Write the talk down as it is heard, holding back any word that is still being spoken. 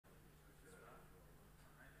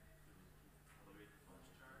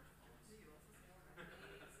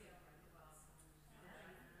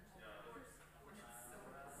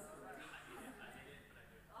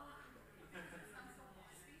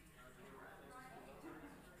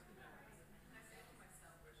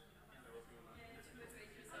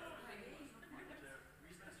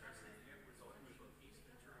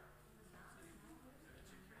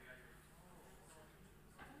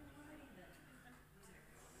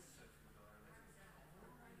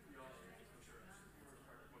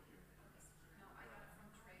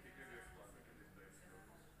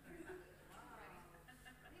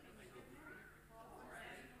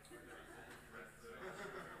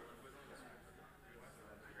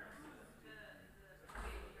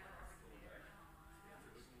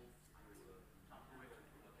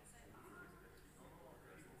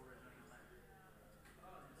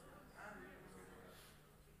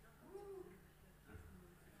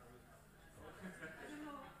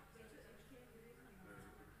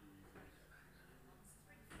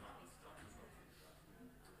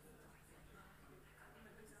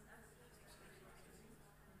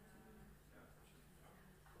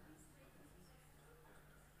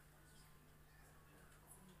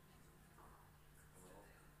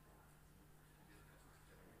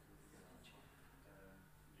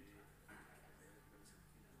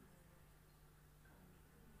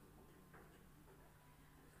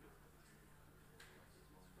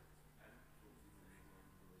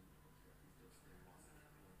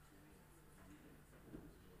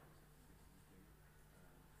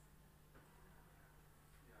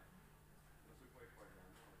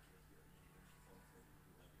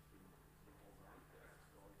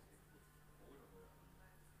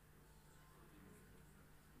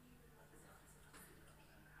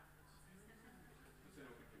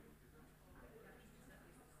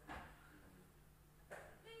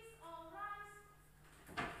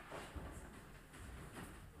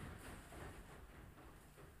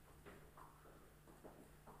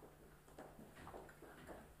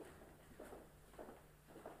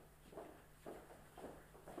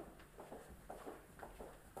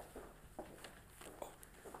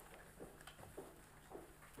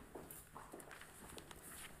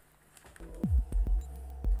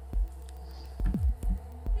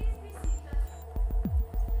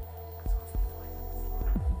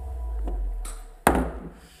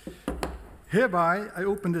Hereby, I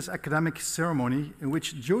open this academic ceremony in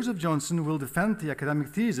which Joseph Johnson will defend the academic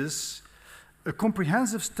thesis, a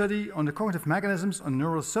comprehensive study on the cognitive mechanisms on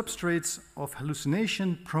neural substrates of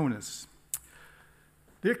hallucination proneness.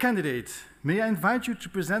 Dear candidate, may I invite you to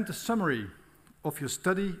present a summary of your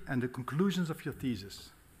study and the conclusions of your thesis.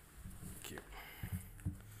 Thank you.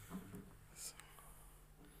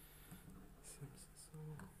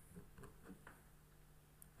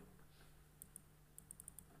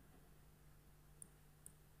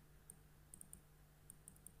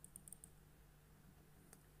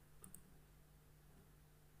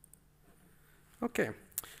 Okay.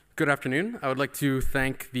 Good afternoon. I would like to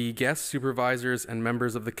thank the guests, supervisors, and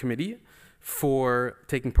members of the committee for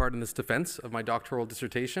taking part in this defense of my doctoral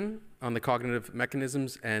dissertation on the cognitive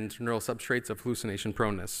mechanisms and neural substrates of hallucination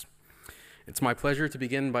proneness. It's my pleasure to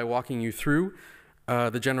begin by walking you through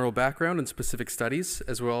the general background and specific studies,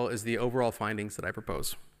 as well as the overall findings that I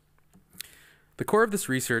propose. The core of this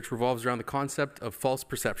research revolves around the concept of false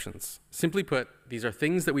perceptions. Simply put, these are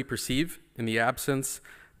things that we perceive in the absence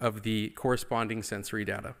of the corresponding sensory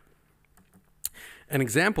data. An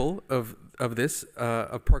example of this,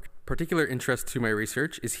 of particular interest to my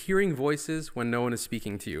research, is hearing voices when no one is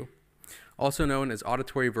speaking to you, also known as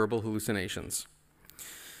auditory verbal hallucinations.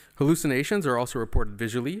 Hallucinations are also reported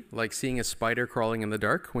visually, like seeing a spider crawling in the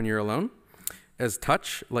dark when you're alone, as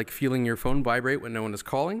touch, like feeling your phone vibrate when no one is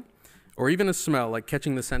calling, or even a smell, like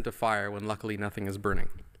catching the scent of fire when luckily nothing is burning.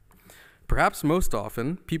 Perhaps most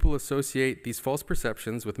often, people associate these false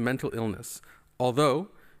perceptions with mental illness, although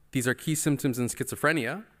these are key symptoms in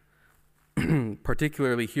schizophrenia,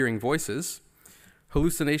 particularly hearing voices.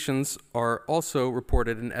 Hallucinations are also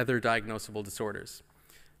reported in other diagnosable disorders.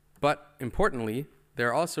 But importantly,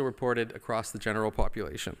 they're also reported across the general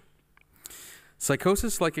population.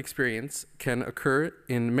 Psychosis-like experience can occur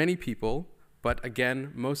in many people, but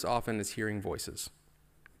again, most often is hearing voices.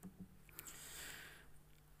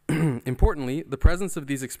 Importantly, the presence of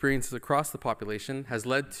these experiences across the population has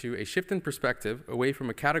led to a shift in perspective away from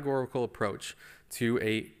a categorical approach to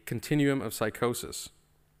a continuum of psychosis.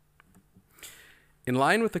 In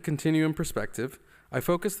line with the continuum perspective, I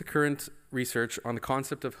focus the current research on the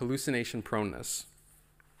concept of hallucination proneness.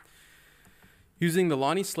 Using the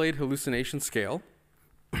Lonnie-Slade hallucination scale,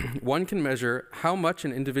 one can measure how much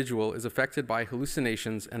an individual is affected by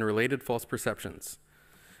hallucinations and related false perceptions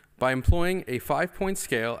by employing a 5-point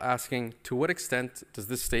scale asking, to what extent does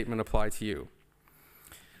this statement apply to you?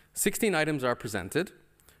 16 items are presented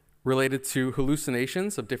related to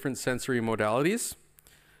hallucinations of different sensory modalities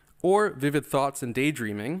or vivid thoughts and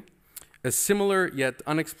daydreaming as similar yet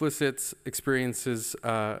unexplicit experiences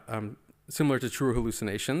similar to true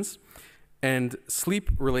hallucinations, and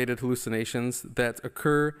sleep-related hallucinations that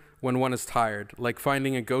occur when one is tired, like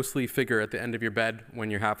finding a ghostly figure at the end of your bed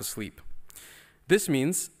when you're half asleep. This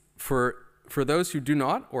means for those who do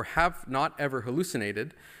not or have not ever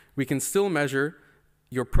hallucinated, we can still measure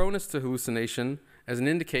your proneness to hallucination as an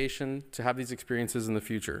indication to have these experiences in the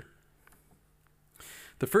future.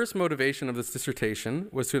 The first motivation of this dissertation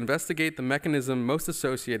was to investigate the mechanism most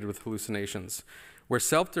associated with hallucinations, where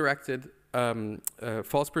self-directed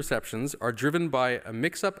false perceptions are driven by a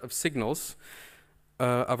mix-up of signals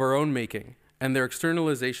of our own making and their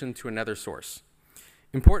externalization to another source.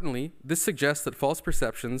 Importantly, this suggests that false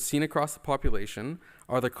perceptions seen across the population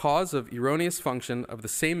are the cause of erroneous function of the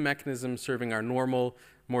same mechanism serving our normal,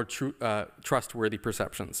 more trustworthy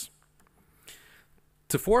perceptions.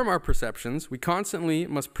 To form our perceptions, we constantly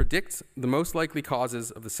must predict the most likely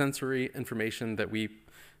causes of the sensory information that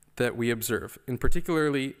we observe, in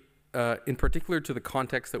particular to the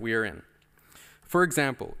context that we are in. For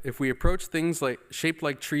example, if we approach things shaped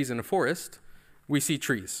like trees in a forest, we see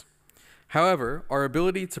trees. However, our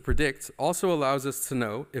ability to predict also allows us to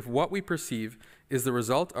know if what we perceive is the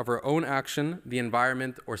result of our own action, the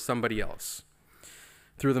environment, or somebody else,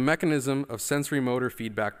 through the mechanism of sensory motor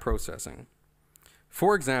feedback processing.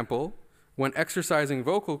 For example, when exercising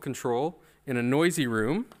vocal control in a noisy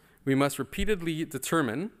room, we must repeatedly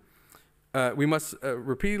determine and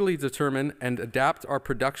adapt our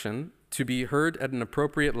production to be heard at an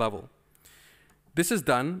appropriate level. This is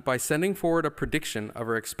done by sending forward a prediction of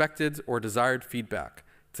our expected or desired feedback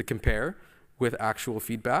to compare with actual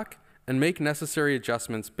feedback and make necessary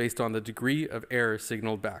adjustments based on the degree of error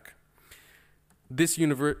signaled back. This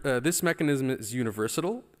mechanism is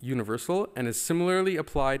universal and is similarly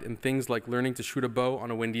applied in things like learning to shoot a bow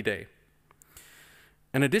on a windy day.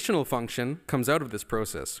 An additional function comes out of this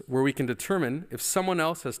process where we can determine if someone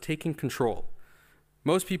else has taken control.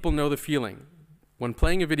 Most people know the feeling when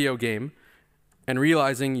playing a video game and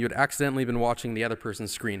realizing you had accidentally been watching the other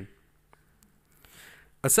person's screen.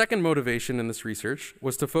 A second motivation in this research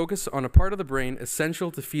was to focus on a part of the brain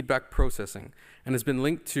essential to feedback processing and has been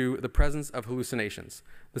linked to the presence of hallucinations,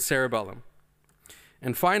 the cerebellum.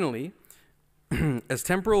 And finally, as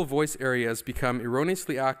temporal voice areas become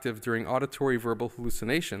erroneously active during auditory verbal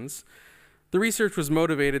hallucinations, the research was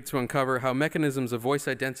motivated to uncover how mechanisms of voice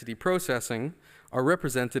identity processing are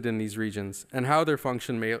represented in these regions and how their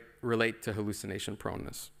function may relate to hallucination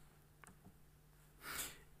proneness.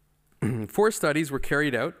 4 studies were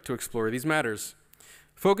carried out to explore these matters,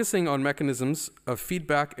 focusing on mechanisms of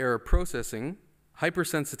feedback error processing,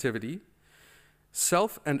 hypersensitivity,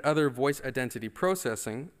 self and other voice identity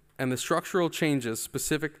processing, and the structural changes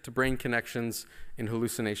specific to brain connections in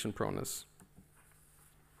hallucination proneness.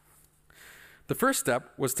 The first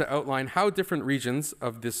step was to outline how different regions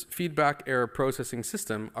of this feedback error processing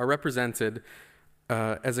system are represented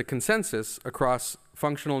as a consensus across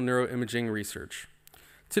functional neuroimaging research.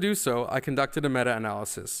 To do so, I conducted a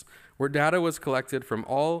meta-analysis where data was collected from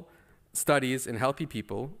all studies in healthy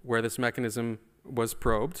people where this mechanism was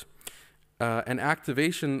probed. An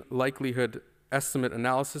activation likelihood estimate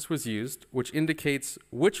analysis was used, which indicates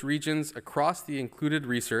which regions across the included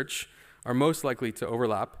research are most likely to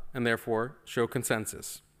overlap and therefore show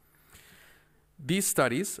consensus. These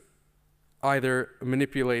studies either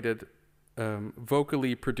manipulated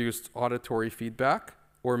vocally produced auditory feedback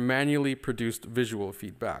or manually produced visual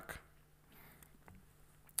feedback.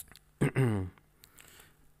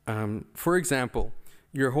 For example,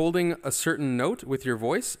 you're holding a certain note with your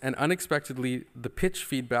voice and unexpectedly the pitch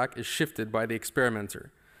feedback is shifted by the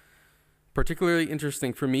experimenter. Particularly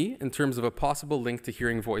interesting for me in terms of a possible link to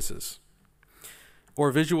hearing voices.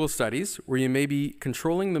 Or visual studies where you may be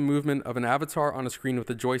controlling the movement of an avatar on a screen with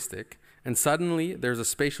a joystick and suddenly there's a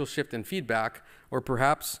spatial shift in feedback or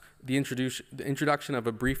perhaps the introduction of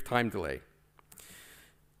a brief time delay.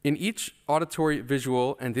 In each auditory,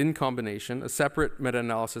 visual, and in combination, a separate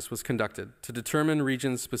meta-analysis was conducted to determine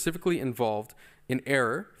regions specifically involved in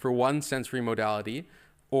error for one sensory modality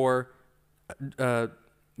or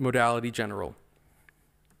modality general.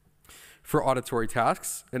 For auditory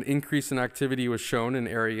tasks, an increase in activity was shown in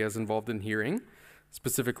areas involved in hearing,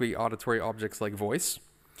 specifically auditory objects like voice.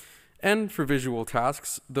 And for visual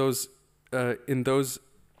tasks,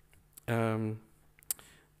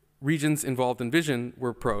 regions involved in vision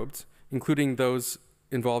were probed, including those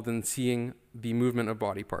involved in seeing the movement of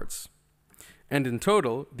body parts. And in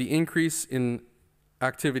total, the increase in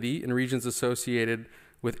activity in regions associated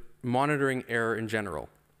with monitoring error in general.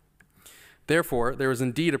 Therefore, there is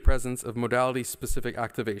indeed a presence of modality-specific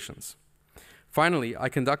activations. Finally, I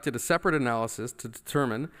conducted a separate analysis to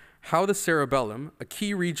determine how the cerebellum, a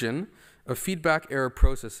key region of feedback error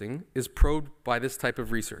processing, is probed by this type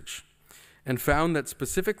of research, and found that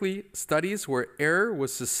specifically studies where error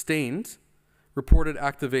was sustained reported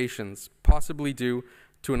activations, possibly due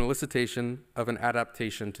to an elicitation of an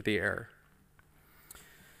adaptation to the error.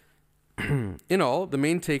 In all, the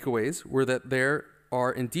main takeaways were that there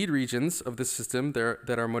are indeed regions of the system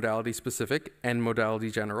that are modality specific and modality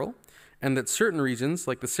general, and that certain regions,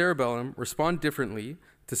 like the cerebellum, respond differently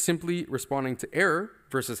to simply responding to error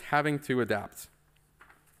versus having to adapt.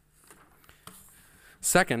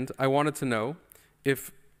 Second, I wanted to know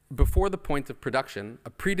if, before the point of production, a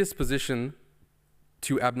predisposition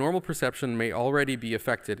to abnormal perception may already be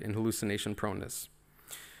affected in hallucination proneness.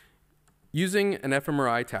 Using an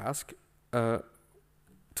fMRI task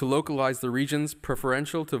to localize the regions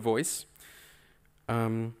preferential to voice,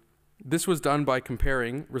 this was done by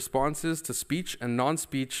comparing responses to speech and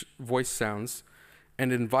non-speech voice sounds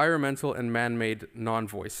and environmental and man-made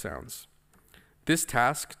non-voice sounds. This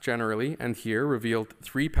task generally, and here, revealed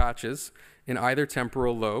 3 patches in either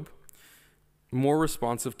temporal lobe, more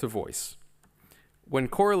responsive to voice. When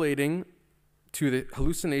correlating to the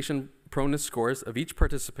hallucination proneness scores of each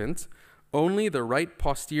participant, only the right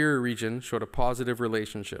posterior region showed a positive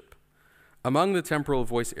relationship. Among the temporal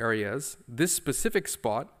voice areas, this specific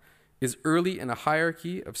spot is early in a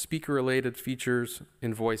hierarchy of speaker-related features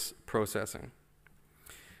in voice processing.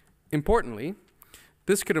 Importantly,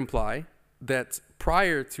 this could imply that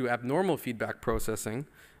prior to abnormal feedback processing,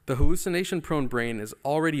 the hallucination-prone brain is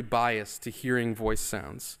already biased to hearing voice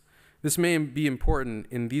sounds. This may be important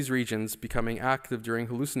in these regions becoming active during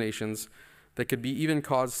hallucinations that could be even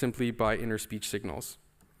caused simply by inner speech signals.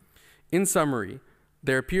 In summary,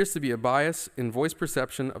 there appears to be a bias in voice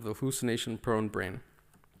perception of the hallucination-prone brain.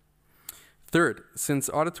 Third, since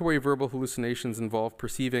auditory verbal hallucinations involve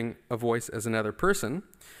perceiving a voice as another person,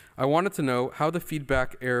 I wanted to know how the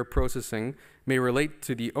feedback error processing may relate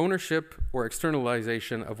to the ownership or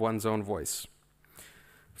externalization of one's own voice.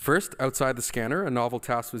 First, outside the scanner, a novel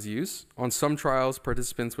task was used. On some trials,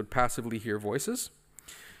 participants would passively hear voices,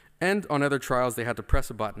 and on other trials, they had to press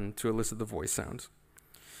a button to elicit the voice sound.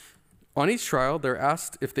 On each trial, they're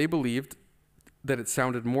asked if they believed that it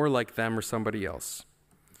sounded more like them or somebody else.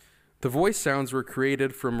 The voice sounds were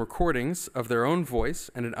created from recordings of their own voice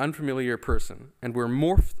and an unfamiliar person, and were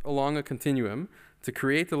morphed along a continuum to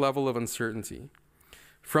create the level of uncertainty.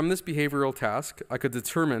 From this behavioral task, I could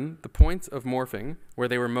determine the point of morphing where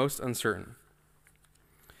they were most uncertain.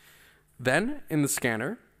 Then, in the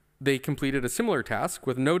scanner, they completed a similar task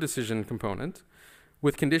with no decision component,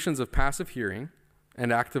 with conditions of passive hearing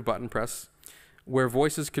and active button press, where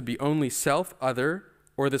voices could be only self, other,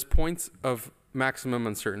 or this point of maximum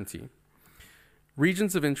uncertainty.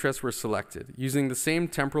 Regions of interest were selected using the same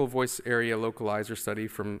temporal voice area localizer study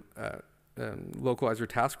from localizer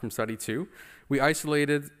task from study 2. We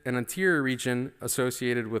isolated an anterior region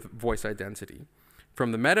associated with voice identity.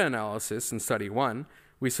 From the meta-analysis in study 1,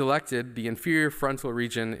 we selected the inferior frontal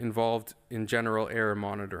region involved in general error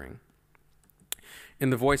monitoring.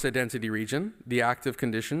 In the voice identity region, the active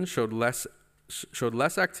condition showed less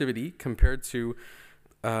activity compared to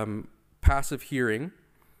passive hearing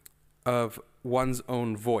of one's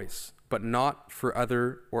own voice, but not for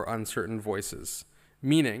other or uncertain voices,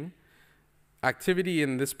 meaning activity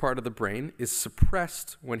in this part of the brain is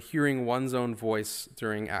suppressed when hearing one's own voice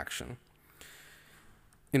during action.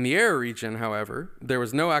 In the error region, however, there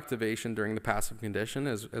was no activation during the passive condition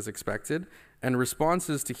as expected, and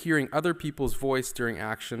responses to hearing other people's voice during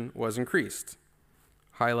action was increased,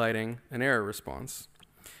 highlighting an error response.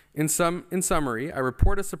 In summary, I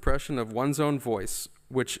report a suppression of one's own voice,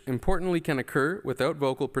 which importantly can occur without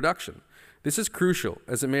vocal production. This is crucial,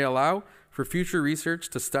 as it may allow for future research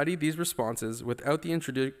to study these responses without the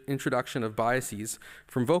introduction of biases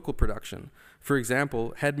from vocal production, for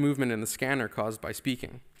example, head movement in the scanner caused by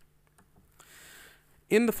speaking.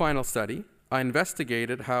 In the final study, I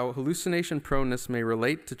investigated how hallucination proneness may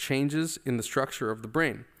relate to changes in the structure of the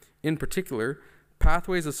brain, in particular,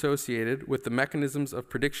 pathways associated with the mechanisms of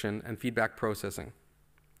prediction and feedback processing.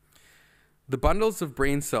 The bundles of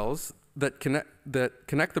brain cells that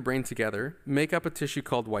connect the brain together make up a tissue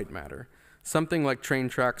called white matter, something like train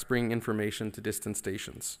tracks bringing information to distant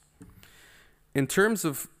stations. In terms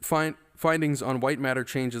of findings on white matter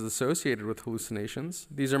changes associated with hallucinations,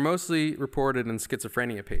 these are mostly reported in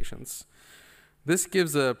schizophrenia patients. This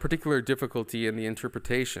gives a particular difficulty in the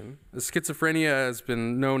interpretation, as schizophrenia has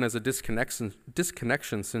been known as a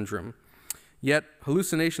disconnection syndrome, yet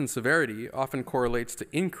hallucination severity often correlates to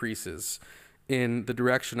increases in the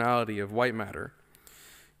directionality of white matter.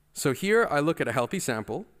 So here I look at a healthy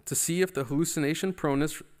sample to see if the hallucination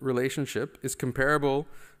proneness relationship is comparable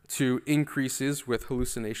to increases with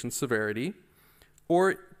hallucination severity,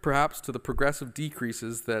 or perhaps to the progressive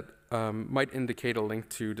decreases that might indicate a link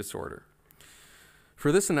to disorder.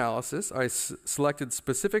 For this analysis, I selected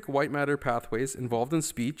specific white matter pathways involved in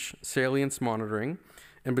speech, salience monitoring,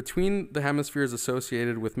 and between the hemispheres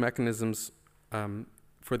associated with mechanisms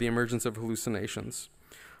for the emergence of hallucinations.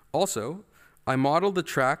 Also, I modeled the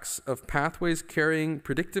tracks of pathways carrying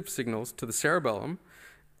predictive signals to the cerebellum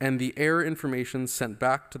and the error information sent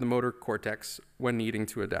back to the motor cortex when needing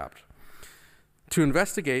to adapt, to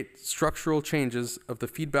investigate structural changes of the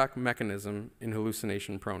feedback mechanism in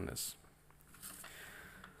hallucination proneness.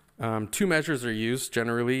 Two measures are used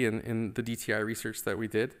generally in the DTI research that we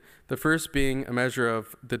did. The first being a measure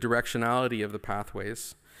of the directionality of the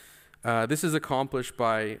pathways. This is accomplished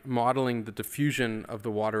by modeling the diffusion of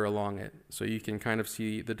the water along it. So you can kind of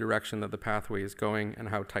see the direction that the pathway is going and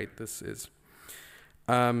how tight this is.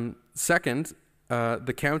 Second,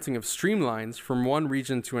 the counting of streamlines from one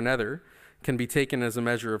region to another can be taken as a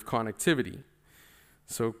measure of connectivity.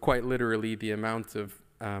 So quite literally the amount of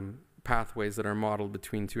pathways that are modeled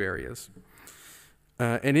between two areas.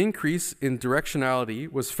 An increase in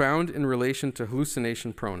directionality was found in relation to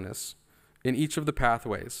hallucination proneness in each of the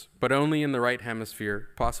pathways, but only in the right hemisphere,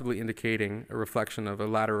 possibly indicating a reflection of a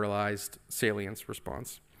lateralized salience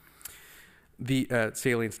response. The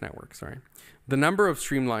salience network, sorry. The number of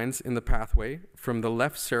streamlines in the pathway from the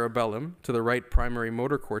left cerebellum to the right primary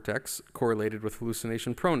motor cortex correlated with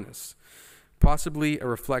hallucination proneness, possibly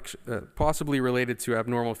related to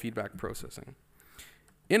abnormal feedback processing.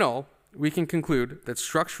 In all, we can conclude that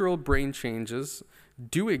structural brain changes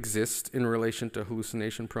do exist in relation to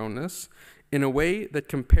hallucination proneness in a way that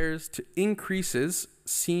compares to increases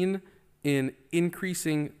seen in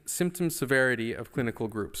increasing symptom severity of clinical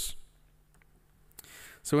groups.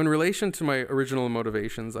 So in relation to my original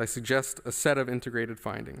motivations, I suggest a set of integrated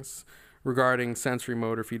findings regarding sensory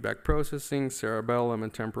motor feedback processing, cerebellum,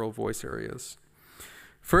 and temporal voice areas.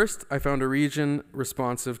 First, I found a region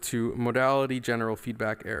responsive to modality general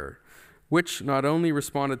feedback error, which not only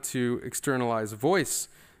responded to externalized voice,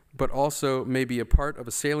 but also may be a part of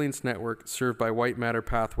a salience network served by white matter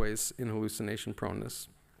pathways in hallucination proneness.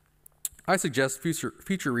 I suggest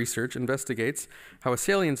future research investigates how a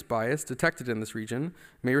salience bias detected in this region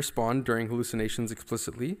may respond during hallucinations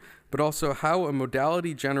explicitly, but also how a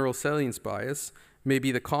modality general salience bias may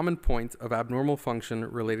be the common point of abnormal function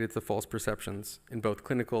related to false perceptions in both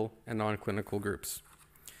clinical and non-clinical groups.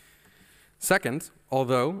 Second,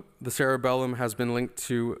 although the cerebellum has been linked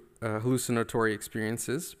to hallucinatory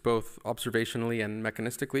experiences, both observationally and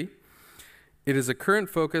mechanistically, it is a current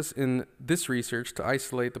focus in this research to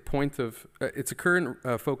isolate the point of, it's a current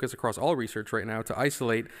focus across all research right now to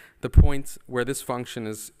isolate the point where this function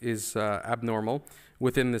is abnormal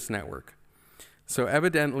within this network. So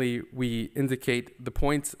evidently, we indicate the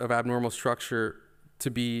point of abnormal structure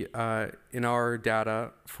to be in our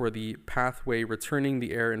data for the pathway returning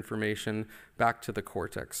the error information back to the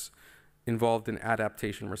cortex, involved in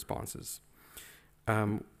adaptation responses.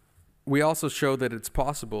 We also show that it's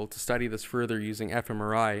possible to study this further using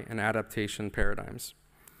fMRI and adaptation paradigms.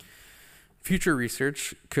 Future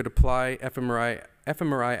research could apply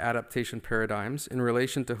fMRI adaptation paradigms in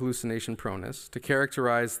relation to hallucination proneness to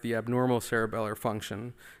characterize the abnormal cerebellar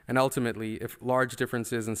function, and ultimately, if large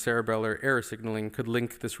differences in cerebellar error signaling could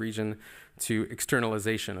link this region to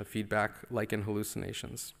externalization of feedback, like in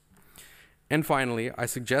hallucinations. And finally, I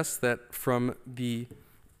suggest that from the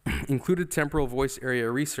included temporal voice area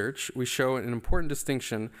research, we show an important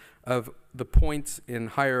distinction of the points in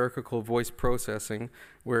hierarchical voice processing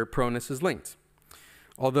where proneness is linked.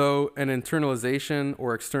 Although an internalization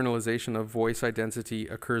or externalization of voice identity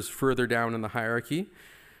occurs further down in the hierarchy,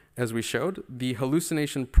 as we showed, the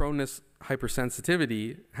hallucination proneness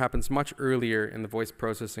hypersensitivity happens much earlier in the voice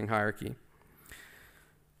processing hierarchy.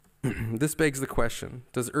 This begs the question,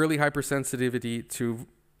 does early hypersensitivity to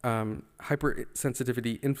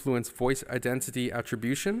hypersensitivity influence voice identity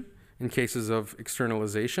attribution in cases of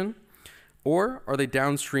externalization? Or are they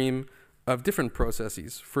downstream of different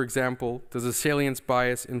processes? For example, does a salience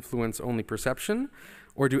bias influence only perception?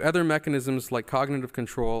 Or do other mechanisms like cognitive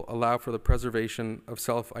control allow for the preservation of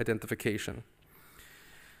self-identification?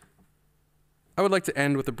 I would like to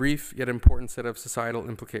end with a brief yet important set of societal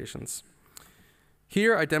implications.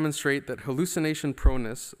 Here I demonstrate that hallucination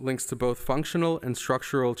proneness links to both functional and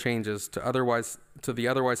structural changes to the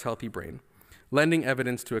otherwise healthy brain, lending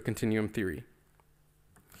evidence to a continuum theory.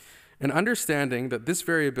 An understanding that this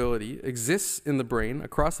variability exists in the brain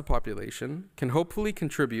across the population can hopefully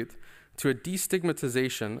contribute to a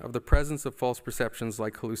destigmatization of the presence of false perceptions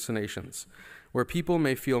like hallucinations, where people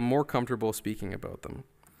may feel more comfortable speaking about them.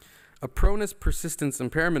 A proneness persistence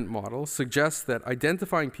impairment model suggests that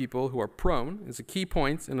identifying people who are prone is a key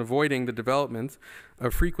point in avoiding the development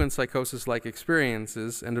of frequent psychosis-like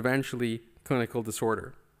experiences and eventually clinical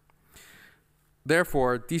disorder.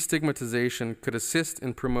 Therefore, destigmatization could assist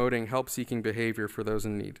in promoting help-seeking behavior for those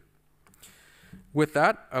in need. With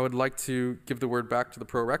that, I would like to give the word back to the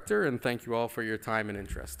pro-rector and thank you all for your time and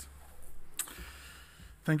interest.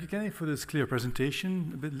 Thank you, Kenny, for this clear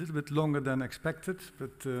presentation. A little bit longer than expected,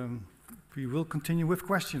 but we will continue with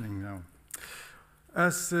questioning now.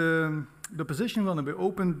 As the position will now be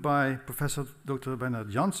opened by Professor Dr. Bernard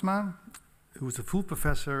Jansma, who is a full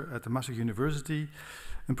professor at the Maastricht University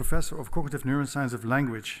and professor of cognitive neuroscience of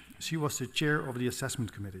language. She was the chair of the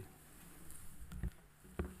assessment committee.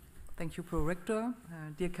 Thank you, Pro-Rector.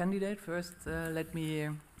 Dear candidate, first let me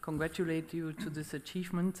congratulate you to this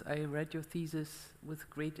achievement. I read your thesis with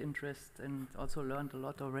great interest and also learned a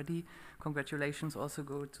lot already. Congratulations also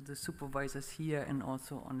go to the supervisors here and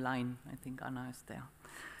also online. I think Anna is there.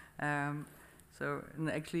 And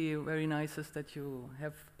actually very nice is that you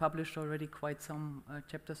have published already quite some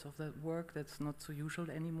chapters of that work. That's not so usual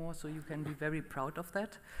anymore, so you can be very proud of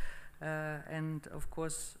that. And of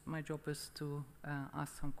course, my job is to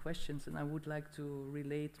ask some questions, and I would like to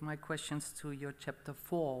relate my questions to your chapter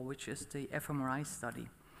 4, which is the fMRI study.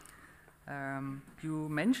 You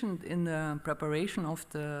mentioned in the preparation of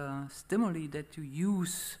the stimuli that you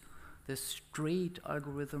use the straight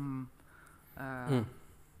algorithm,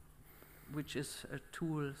 which is a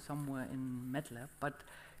tool somewhere in MATLAB, but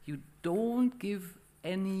you don't give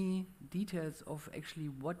any details of actually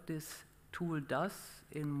what this tool does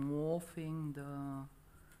in morphing the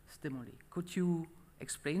stimuli. Could you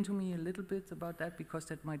explain to me a little bit about that, because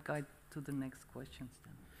that might guide to the next questions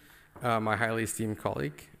then? My highly esteemed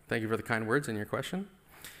colleague, thank you for the kind words and your question.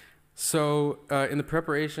 So in the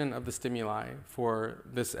preparation of the stimuli for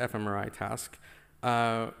this fMRI task,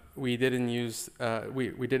 We did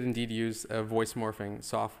indeed use a voice morphing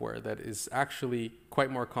software that is actually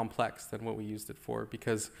quite more complex than what we used it for,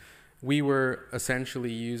 because we were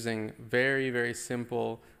essentially using very, very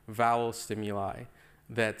simple vowel stimuli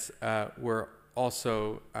that were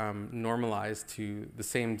also normalized to the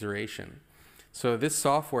same duration. So this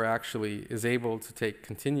software actually is able to take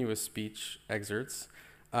continuous speech excerpts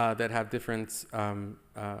that have different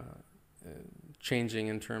changing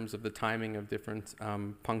in terms of the timing of different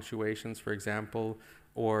punctuations, for example,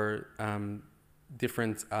 or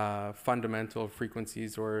different fundamental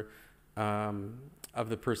frequencies or of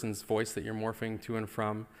the person's voice that you're morphing to and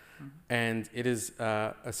from. Mm-hmm. And it is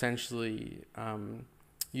essentially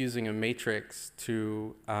using a matrix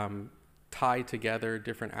to tie together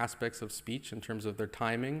different aspects of speech in terms of their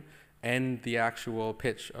timing and the actual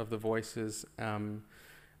pitch of the voices.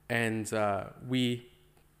 We,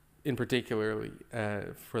 in particularly,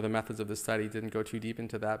 for the methods of the study, didn't go too deep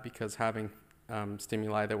into that, because having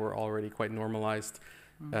stimuli that were already quite normalized,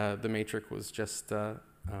 the matrix was just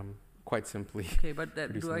quite simply. Okay, but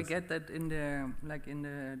do I get that in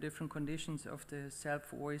the different conditions of the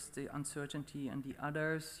self-voice, the uncertainty and the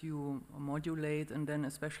others, you modulate, and then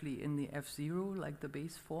especially in the F0, like the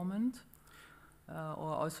base formant,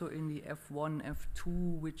 or also in the F1,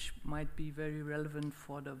 F2, which might be very relevant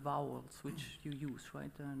for the vowels, which you use,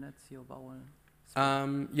 right? That's your vowel.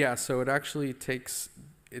 Yeah, so it actually takes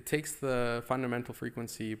the fundamental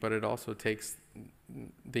frequency, but it also takes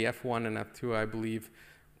the F1 and F2, I believe.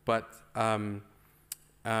 But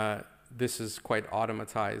this is quite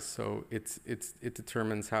automatized, so it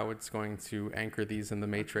determines how it's going to anchor these in the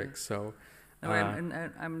matrix. So,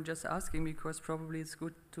 and I'm just asking because probably it's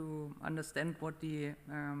good to understand what the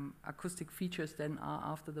acoustic features then are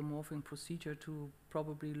after the morphing procedure, to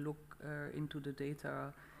probably look into the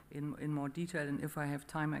data in more detail. And if I have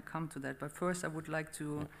time, I come to that. But first, I would like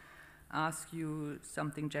to ask you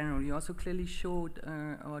something general. You also clearly showed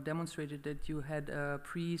or demonstrated that you had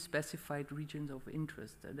pre-specified regions of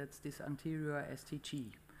interest. That's this anterior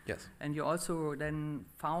STG. Yes. And you also then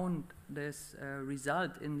found this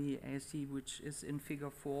result in the ASC, which is in figure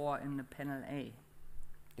 4 in the panel A.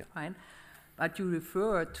 Yeah. Right? But you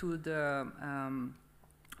refer to the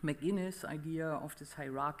McInnes idea of this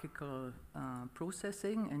hierarchical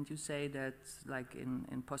processing, and you say that, like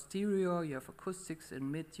in posterior you have acoustics, in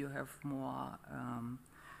mid you have more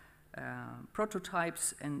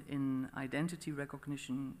prototypes, and in identity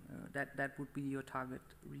recognition that would be your target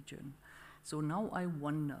region. So now I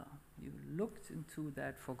wonder, you looked into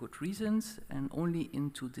that for good reasons and only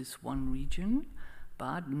into this one region,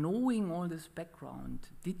 but knowing all this background,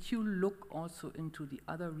 did you look also into the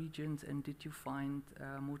other regions, and did you find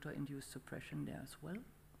motor-induced suppression there as well?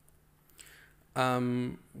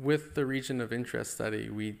 With the region of interest study,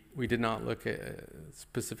 we did not look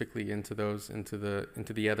specifically into those, into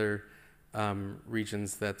the other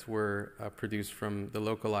regions that were produced from the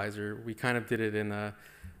localizer. We kind of did it in a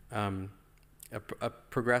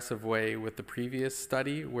progressive way with the previous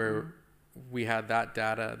study, where we had that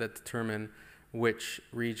data that determined which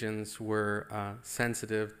regions were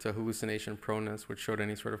sensitive to hallucination proneness, which showed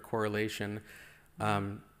any sort of correlation,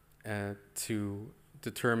 to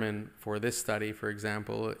determine for this study, for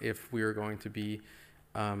example, if we were going to be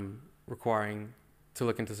requiring to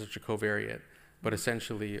look into such a covariate. But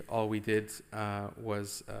essentially, all we did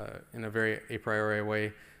was, in a very a priori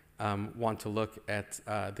way, want to look at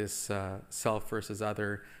this self versus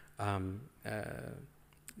other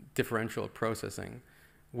differential processing,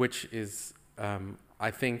 which is,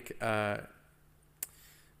 I think, according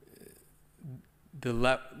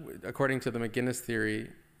to the McInnes theory,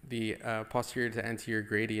 the posterior to anterior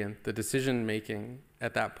gradient, the decision making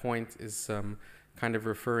at that point is kind of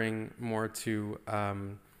referring more to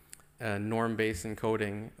norm-based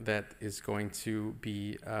encoding that is going to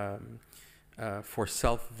be for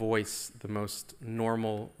self-voice the most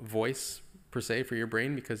normal voice per se for your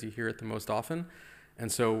brain, because you hear it the most often.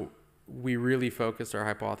 And so we really focused our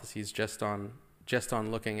hypotheses just on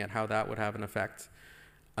looking at how that would have an effect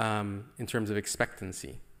in terms of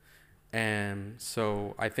expectancy. And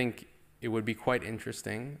so I think it would be quite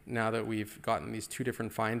interesting, now that we've gotten these two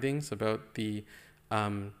different findings about the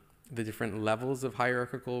different levels of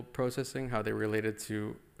hierarchical processing, how they related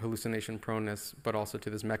to hallucination proneness, but also to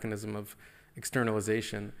this mechanism of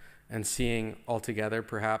externalization, and seeing altogether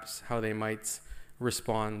perhaps how they might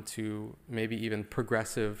respond to maybe even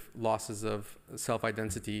progressive losses of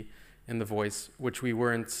self-identity in the voice, which we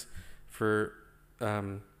weren't, for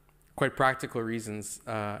quite practical reasons,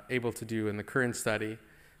 able to do in the current study.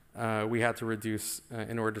 We had to reduce,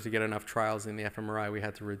 in order to get enough trials in the fMRI, we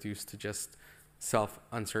had to reduce to just self,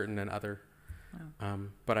 uncertain, and other. Yeah.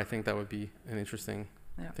 But I think that would be an interesting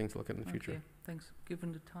thing to look at in the future. Okay, thanks.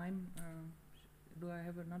 Given the time, do I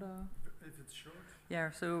have another? If it's short.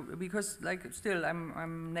 Yeah. So because like still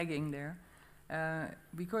I'm nagging there,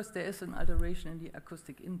 because there is an alteration in the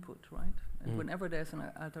acoustic input, right? And whenever there's an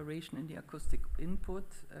alteration in the acoustic input,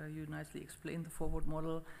 you nicely explained the forward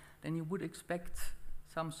model, then you would expect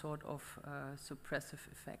some sort of suppressive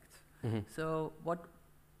effect. So what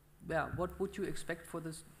would you expect for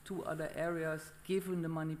these two other areas given the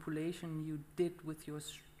manipulation you did with your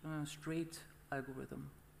straight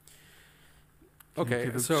algorithm? Okay,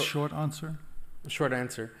 give a so short answer. Short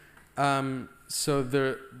answer. So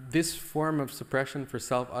this form of suppression for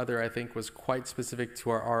self-other, I think, was quite specific to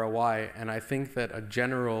our ROI, and I think that a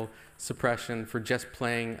general suppression for just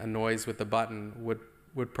playing a noise with a button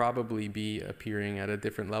would probably be appearing at a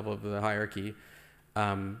different level of the hierarchy.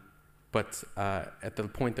 But at the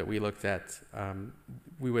point that we looked at,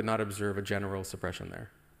 we would not observe a general suppression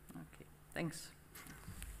there. Okay, thanks.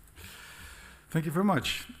 Thank you very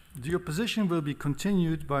much. The opposition will be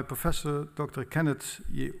continued by Professor Dr. Kenneth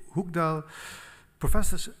J. Hoekdaal,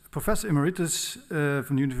 Professor Emeritus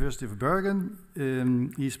from the University of Bergen.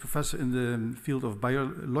 He is professor in the field of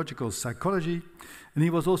biological psychology, and he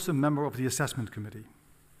was also a member of the assessment committee.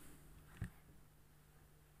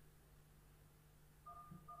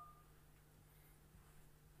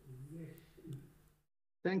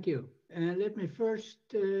 Thank you. Let me first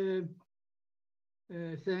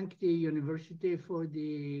thank the university for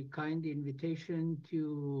the kind invitation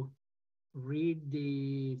to read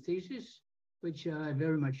the thesis, which I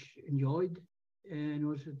very much enjoyed, and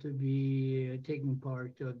also to be taking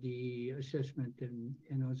part of the assessment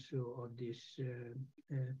and also of this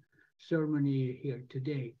ceremony here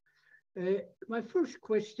today. My first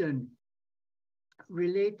question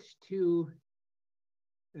relates to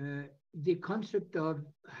the concept of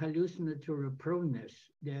hallucinatory proneness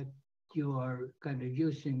that you are kind of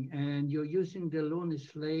using, and you're using the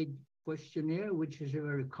Loney-Slade questionnaire, which is a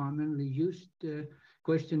very commonly used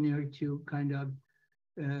questionnaire to kind of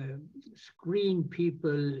screen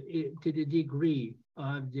people to the degree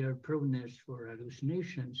of their proneness for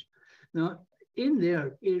hallucinations. Now, in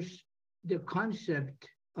there is the concept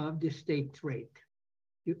of the state trait,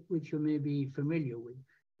 which you may be familiar with.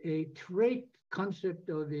 A trait concept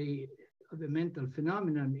of a mental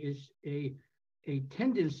phenomenon is a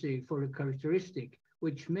tendency for a characteristic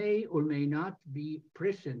which may or may not be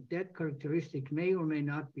present. That characteristic may or may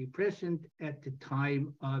not be present at the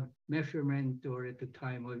time of measurement or at the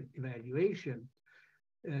time of evaluation.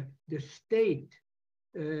 The state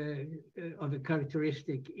of a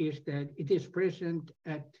characteristic is that it is present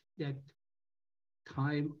at that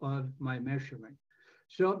time of my measurement.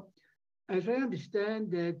 So, as I understand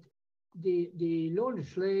that the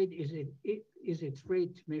Loney-Slade is a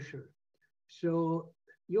trait measure. So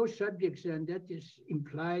your subjects, and that is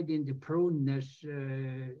implied in the proneness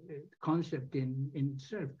concept in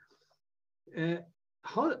itself.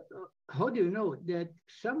 How do you know that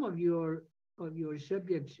some of your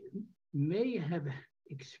subjects may have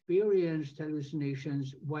experienced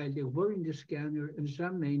hallucinations while they were in the scanner and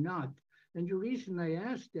some may not? And the reason I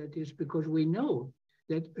ask that is because we know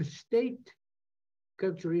that a state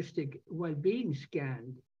characteristic while being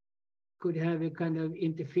scanned could have a kind of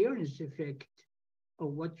interference effect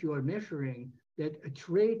of what you are measuring that a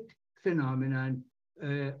trait phenomenon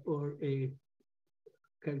or a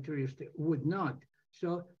characteristic would not.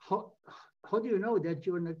 So how do you know that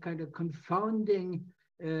you're not kind of confounding,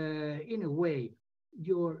 in a way,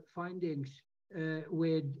 your findings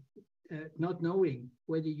with not knowing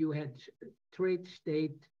whether you had trait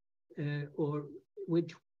state or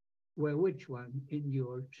which one in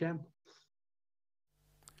your sample?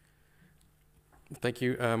 Thank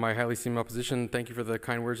you, my highly esteemed opposition. Thank you for the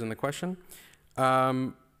kind words and the question.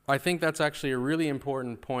 I think that's actually a really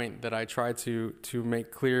important point that I try to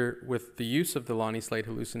make clear with the use of the Loney-Slade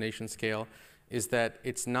hallucination scale, is that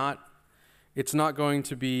it's not going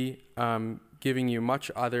to be giving you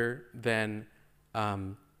much other than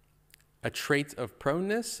a trait of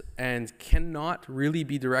proneness, and cannot really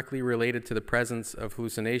be directly related to the presence of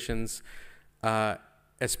hallucinations,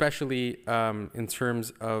 especially in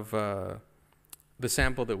terms of the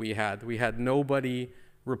sample that we had. We had nobody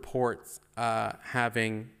report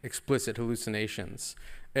having explicit hallucinations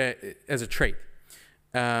as a trait.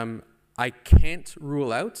 I can't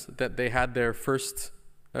rule out that they had their first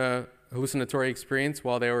hallucinatory experience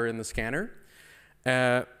while they were in the scanner.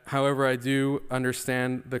 However, I do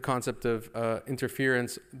understand the concept of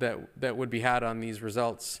interference that would be had on these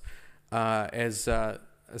results as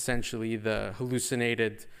essentially the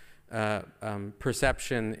hallucinated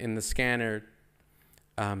perception in the scanner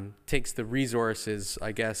takes the resources,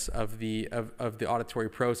 I guess, of the auditory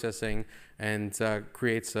processing and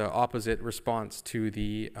creates an opposite response to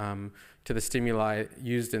the stimuli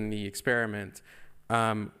used in the experiment.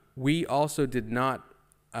 We also did not,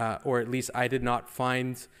 or at least I did not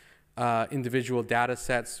find individual data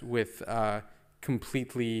sets with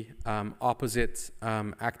completely opposite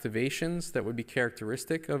activations that would be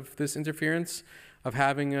characteristic of this interference of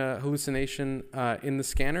having a hallucination in the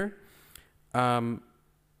scanner.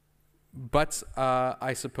 But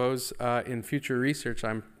I suppose in future research,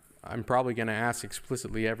 I'm probably going to ask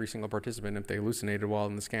explicitly every single participant if they hallucinated while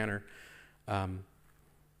in the scanner. I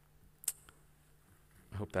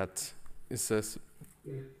hope that is this.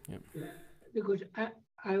 Yeah. Because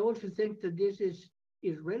I also think that this is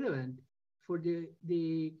relevant for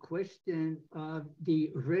the question of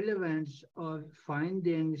the relevance of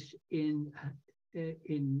findings in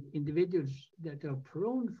individuals that are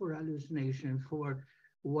prone for hallucination for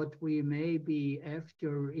what we may be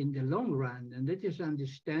after in the long run, and that is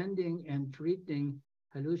understanding and treating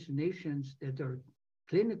hallucinations that are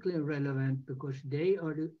clinically relevant because they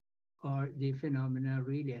are the phenomena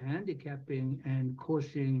really handicapping and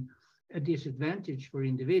causing a disadvantage for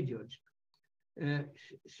individuals.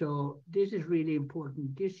 So this is really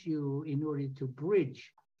important issue in order to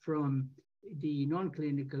bridge from the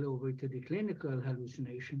non-clinical over to the clinical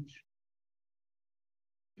hallucinations.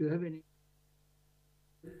 Do you have any?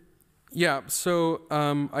 Yeah, so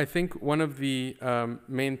I think one of the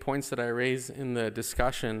main points that I raise in the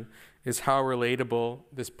discussion is how relatable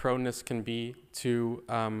this proneness can be to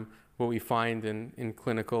what we find in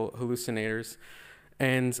clinical hallucinators.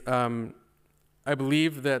 And I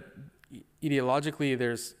believe that etiologically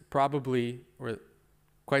there's probably, or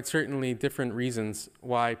quite certainly, different reasons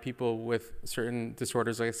why people with certain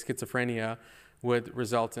disorders like schizophrenia would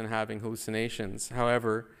result in having hallucinations.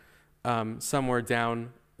 However, somewhere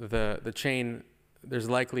down the chain, there's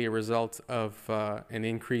likely a result of an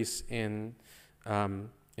increase in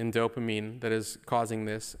dopamine that is causing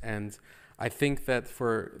this. And I think that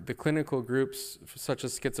for the clinical groups such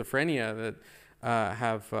as schizophrenia that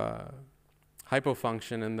have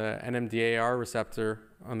hypofunction in the NMDAR receptor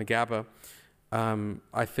on the GABA,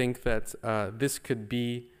 I think that this could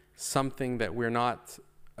be something that we're not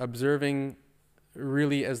observing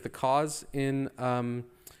really as the cause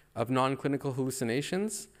of non-clinical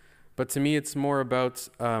hallucinations. But to me, it's more about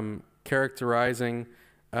characterizing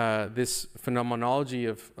this phenomenology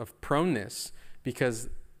of proneness, because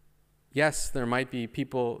yes, there might be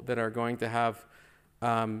people that are going to have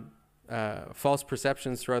false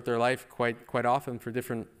perceptions throughout their life quite often for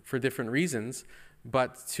different reasons,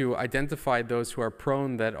 but to identify those who are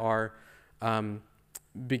prone that are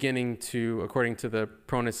beginning to, according to the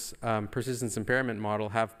proneness persistence impairment model,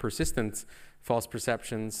 have persistent false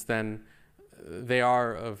perceptions, then they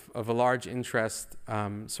are of a large interest.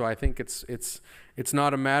 So I think it's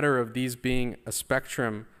not a matter of these being a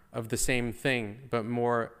spectrum of the same thing, but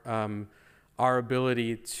more our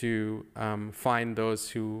ability to find those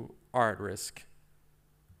who are at risk.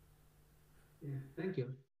 Yeah, thank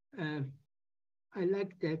you. I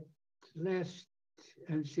like that last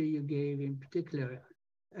answer you gave in particular.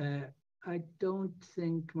 I don't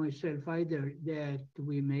think myself either that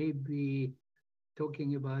we may be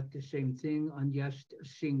talking about the same thing on just a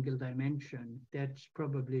single dimension. That's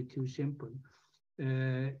probably too simple.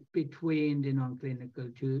 Between the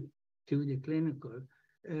non-clinical to the clinical.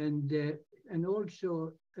 And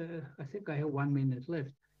also, I think I have 1 minute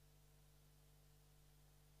left.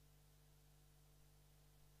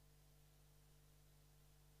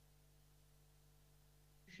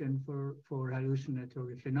 For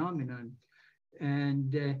hallucinatory phenomenon,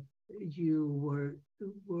 and you were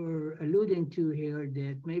alluding to here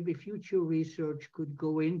that maybe future research could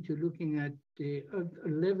go into looking at a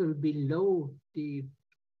level below the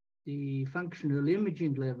functional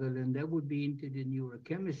imaging level, and that would be into the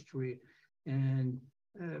neurochemistry. And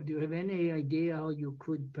do you have any idea how you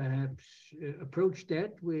could perhaps approach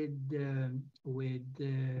that with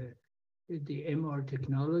the MR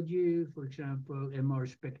technology, for example, MR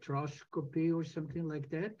spectroscopy or something like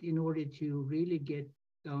that, in order to really get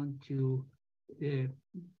down to the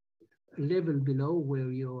level below where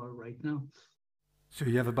you are right now? So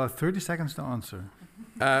you have about 30 seconds to answer.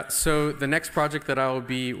 So the next project that I will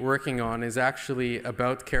be working on is actually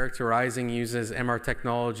about characterizing, uses MR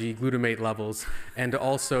technology, glutamate levels, and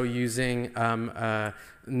also using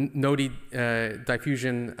node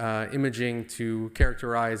diffusion imaging to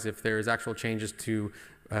characterize if there is actual changes to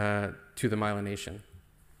the myelination.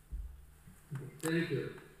 Thank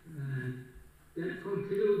you. That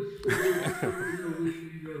concludes the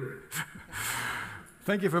Norwegian Europe.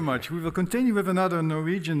 Thank you very much. We will continue with another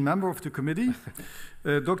Norwegian member of the committee,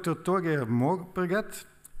 Dr. Torgeir Morberget,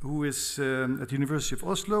 who is at the University of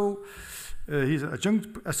Oslo. He's an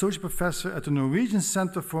adjunct associate professor at the Norwegian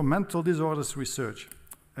Center for Mental Disorders Research,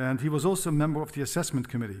 and he was also a member of the assessment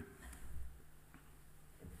committee.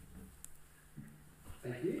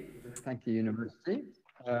 Thank you. Thank the university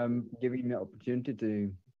giving me the opportunity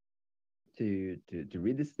to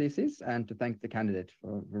read this thesis, and to thank the candidate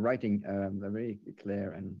for writing a very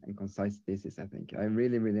clear and concise thesis. I think I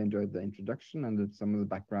really enjoyed the introduction and some of the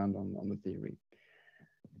background on the theory.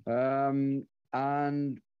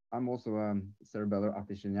 And I'm also a cerebellar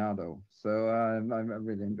aficionado, so I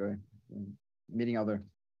really enjoy meeting other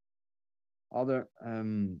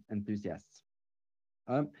enthusiasts.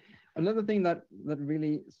 Another thing that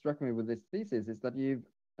really struck me with this thesis is that you've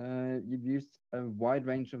used a wide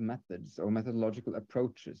range of methods or methodological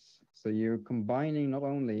approaches. So you're combining not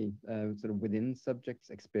only sort of within subjects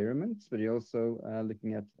experiments, but you're also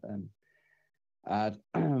looking at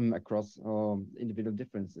across individual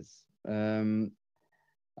differences. And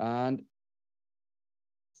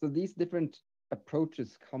so these different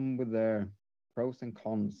approaches come with their pros and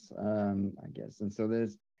cons, I guess. And so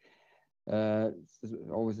there's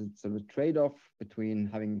always a sort of a trade-off between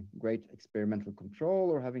having great experimental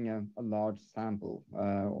control or having a large sample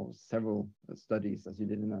or several studies, as you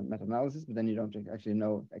did in a meta-analysis, but then you don't actually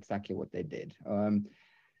know exactly what they did.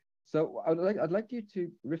 So I'd like you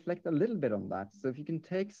to reflect a little bit on that. So if you can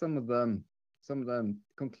take some of the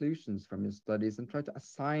conclusions from your studies and try to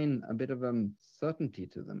assign a bit of certainty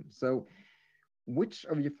to them. So which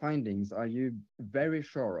of your findings are you very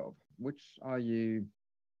sure of? Which are you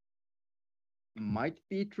might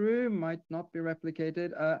be true, might not be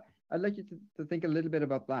replicated? I'd like you to think a little bit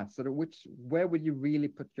about that. So where would you really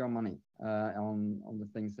put your money on the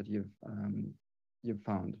things that you've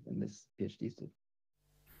found in this PhD study?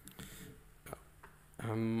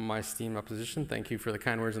 My esteemed opposition, thank you for the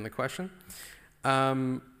kind words and the question.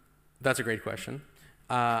 That's a great question.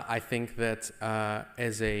 I think that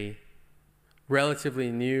as a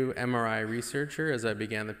relatively new MRI researcher, as I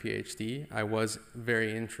began the PhD, I was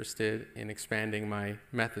very interested in expanding my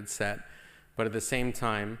method set, but at the same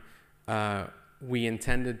time, we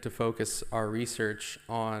intended to focus our research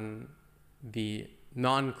on the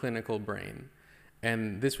non-clinical brain.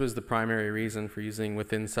 And this was the primary reason for using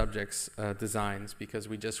within subjects designs, because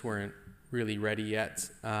we just weren't really ready yet.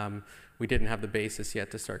 We didn't have the basis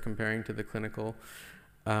yet to start comparing to the clinical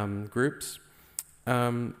groups.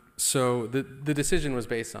 So the decision was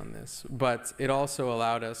based on this, but it also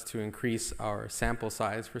allowed us to increase our sample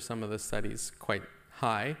size for some of the studies quite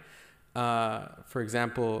high. For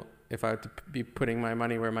example, if I were to be putting my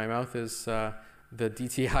money where my mouth is, the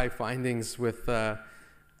DTI findings with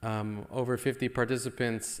over 50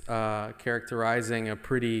 participants characterizing a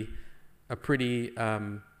pretty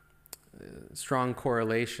strong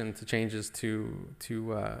correlation to changes to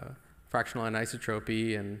fractional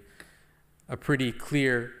anisotropy, and a pretty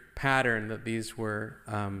clear pattern that these were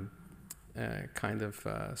kind of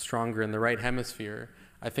stronger in the right hemisphere.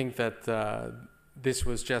 I think that this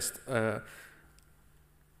was just a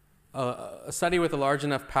study with a large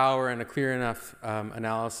enough power and a clear enough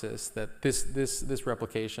analysis that this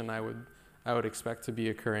replication I would expect to be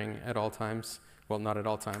occurring at all times. Well, not at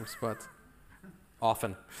all times, but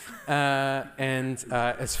often. And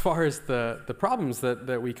as far as the problems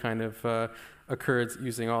that we kind of occurred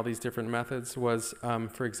using all these different methods was,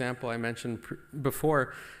 for example, I mentioned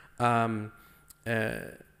before,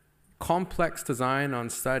 complex design on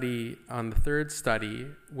the third study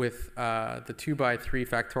with the 2x3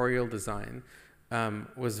 factorial design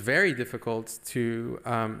was very difficult to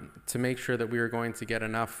make sure that we were going to get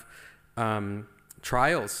enough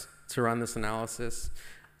trials to run this analysis.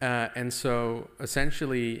 And so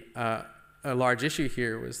essentially a large issue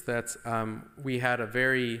here was that we had a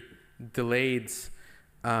very delayed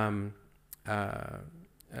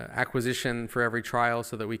acquisition for every trial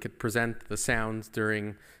so that we could present the sounds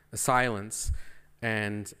during a silence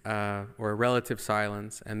and or a relative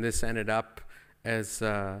silence, and this ended up as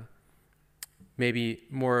maybe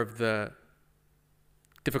more of the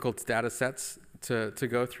difficult data sets to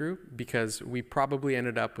go through, because we probably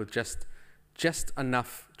ended up with just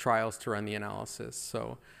enough trials to run the analysis.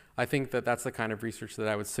 So I think that that's the kind of research that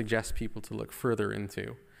I would suggest people to look further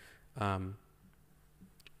into.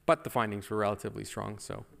 But the findings were relatively strong,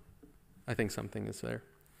 so I think something is there.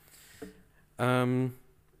 Thank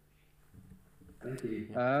you.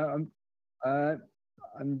 I'm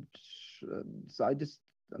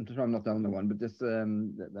sure I'm not the only one, but just a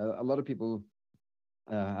lot of people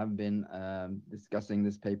have been discussing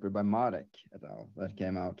this paper by Marek et al. That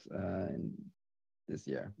came out in this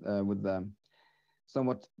year with the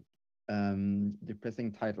somewhat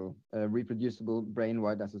depressing title, Reproducible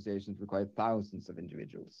Brain-Wide Associations Require Thousands of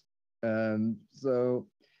Individuals. So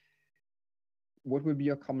what would be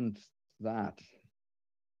your comment to that?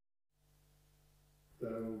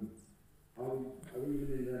 So are we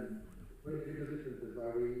even in what are the differences?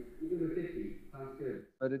 Are we even with 50? Sounds good.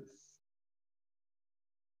 But it's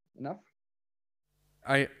enough?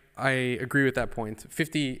 I agree with that point.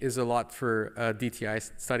 50 is a lot for a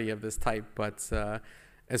DTI study of this type, but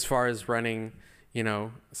as far as running, you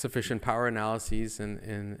know, sufficient power analyses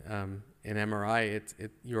in MRI,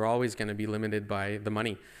 you're always going to be limited by the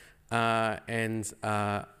money. And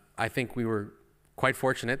I think we were quite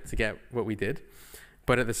fortunate to get what we did.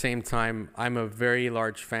 But at the same time, I'm a very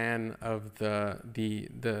large fan of the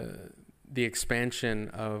expansion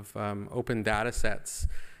of open data sets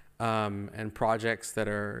and projects that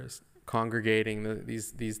are congregating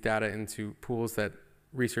these data into pools that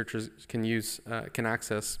researchers can use, can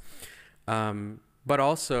access. But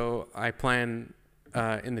also, I plan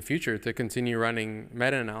in the future to continue running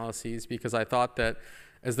meta-analyses, because I thought that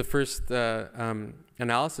as the first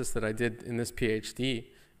analysis that I did in this PhD,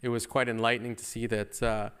 it was quite enlightening to see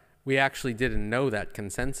that we actually didn't know that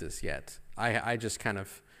consensus yet. I just kind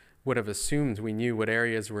of would have assumed we knew what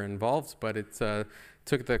areas were involved, but it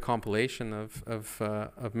took the compilation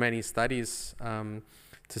of many studies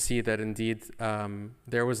to see that indeed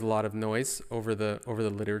there was a lot of noise over the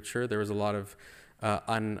literature. There was a lot of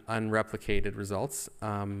unreplicated results,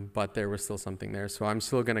 but there was still something there. So I'm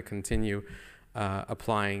still going to continue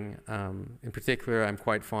applying. In particular, I'm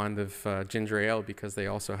quite fond of Ginger Ale, because they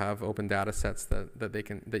also have open data sets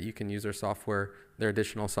that you can use their software, their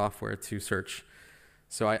additional software, to search.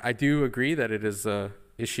 So I do agree that it is an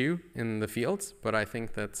issue in the field, but I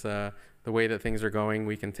think that the way that things are going,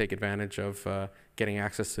 we can take advantage of getting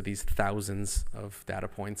access to these thousands of data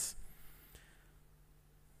points.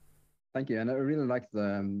 Thank you, and I really like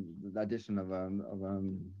the addition of a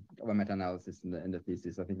meta-analysis in the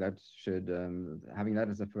thesis. I think that should having that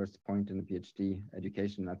as a first point in the PhD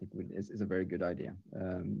education, I think is a very good idea.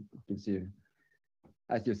 It gives you,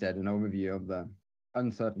 as you said, an overview of the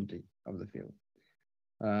uncertainty of the field.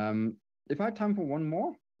 If I have time for one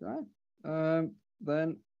more, right?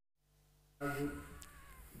 Then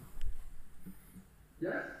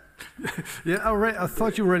yes. Yeah, alright. I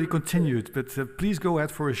thought you already continued, but please go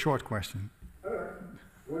ahead for a short question. All right,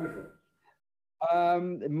 wonderful.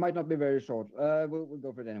 It might not be very short. We'll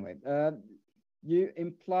go for it anyway. You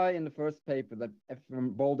imply in the first paper that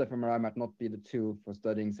bold fMRI might not be the tool for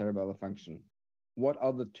studying cerebellar function. What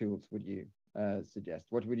other tools would you suggest?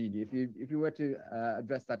 What would you do if you were to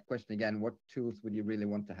address that question again? What tools would you really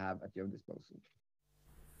want to have at your disposal?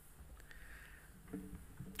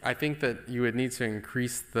 I think that you would need to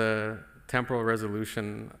increase the temporal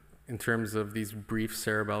resolution in terms of these brief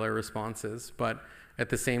cerebellar responses, but at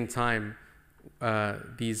the same time,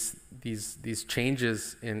 these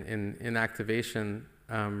changes in activation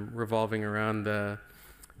revolving around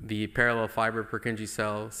the parallel fiber Purkinje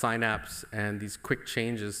cell synapse, and these quick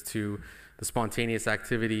changes to the spontaneous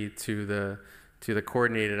activity to the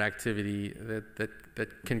coordinated activity that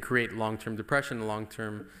can create long-term depression,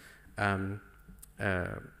 long-term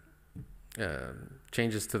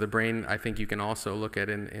changes to the brain. I think you can also look at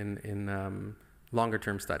in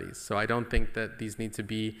longer-term studies. So I don't think that these need to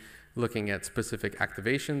be looking at specific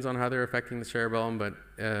activations on how they're affecting the cerebellum, but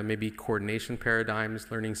maybe coordination paradigms,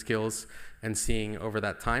 learning skills, and seeing over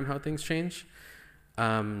that time how things change.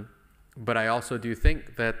 But I also do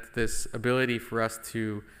think that this ability for us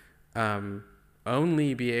to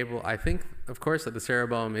only be able, I think, of course, that the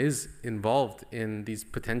cerebellum is involved in these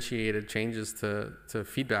potentiated changes to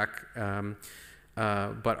feedback,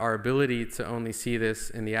 but our ability to only see this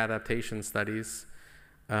in the adaptation studies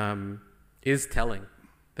is telling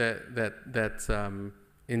that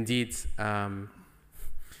indeed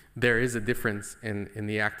there is a difference in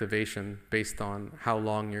the activation based on how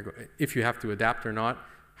long if you have to adapt or not,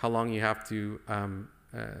 how long you have to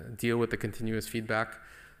deal with the continuous feedback.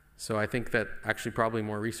 So I think that actually probably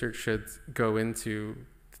more research should go into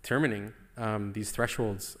determining these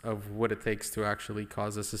thresholds of what it takes to actually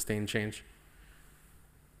cause a sustained change.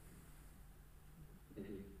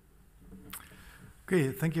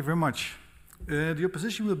 Okay, thank you very much. The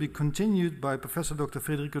opposition will be continued by Professor Dr.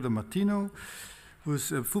 Federico De Martino, who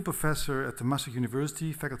is a full professor at the Maastricht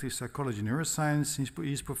University, Faculty of Psychology and Neuroscience.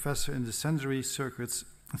 He's professor in the sensory circuits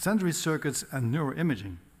and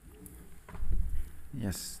neuroimaging.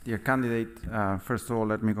 Yes, dear candidate, first of all,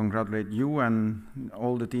 let me congratulate you and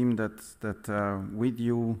all the team that with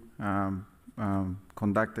you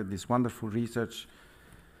conducted this wonderful research.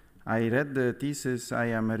 I read the thesis. I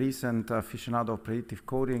am a recent aficionado of predictive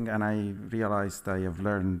coding, and I realized I have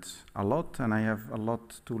learned a lot, and I have a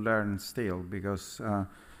lot to learn still, because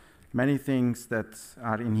many things that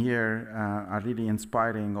are in here are really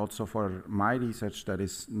inspiring also for my research that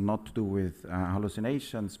is not to do with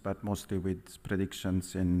hallucinations, but mostly with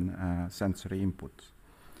predictions in sensory input.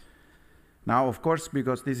 Now, of course,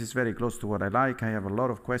 because this is very close to what I like, I have a lot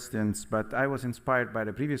of questions, but I was inspired by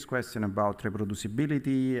the previous question about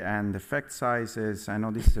reproducibility and effect sizes. I know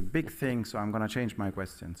this is a big thing, so I'm going to change my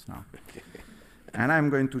questions now. And I'm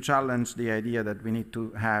going to challenge the idea that we need to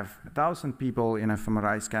have 1,000 people in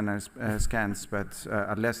fMRI scans, but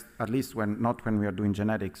at least not when we are doing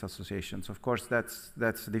genetics associations. Of course, that's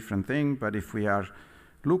a different thing, but if we are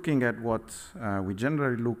looking at what we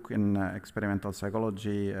generally look in experimental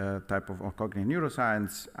psychology type of or cognitive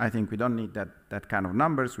neuroscience, I think we don't need that kind of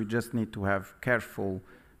numbers. We just need to have careful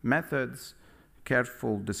methods,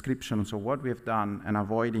 careful descriptions of what we have done, and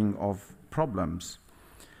avoiding of problems.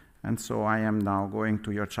 And so I am now going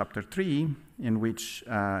to your chapter 3, in which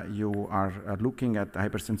you are looking at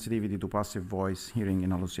hypersensitivity to passive voice, hearing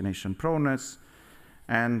in hallucination proneness.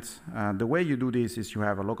 And the way you do this is you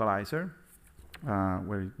have a localizer.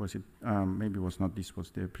 Where was it? Maybe it was not this, was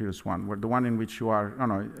the previous one, where the one in which you are, oh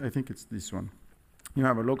no, I think it's this one. You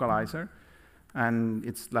have a localizer, and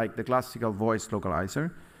it's like the classical voice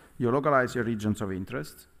localizer. You localize your regions of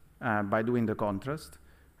interest by doing the contrast,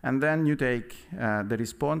 and then you take the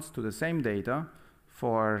response to the same data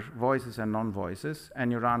for voices and non-voices,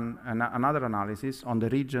 and you run another analysis on the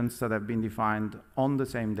regions that have been defined on the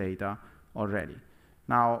same data already.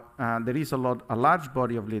 Now, there is a large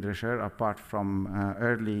body of literature, apart from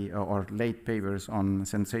early or late papers on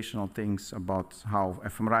sensational things about how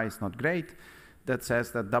fMRI is not great, that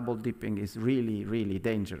says that double dipping is really, really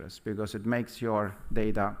dangerous because it makes your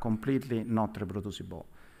data completely not reproducible.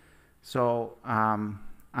 So I'm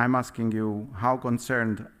asking you, how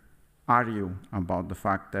concerned are you about the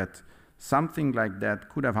fact that something like that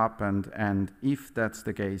could have happened? And if that's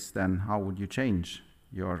the case, then how would you change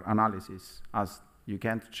your analysis, as you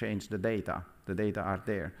can't change the data. The data are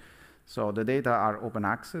there. So the data are open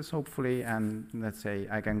access, hopefully, and let's say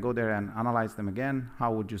I can go there and analyze them again.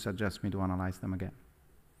 How would you suggest me to analyze them again?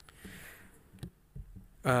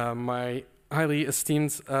 My highly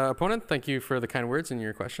esteemed opponent, thank you for the kind words in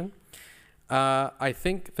your question. I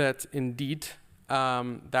think that indeed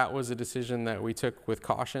that was a decision that we took with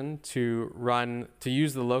caution to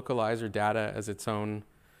use the localizer data as its own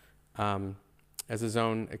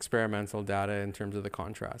experimental data in terms of the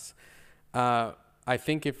contrast. I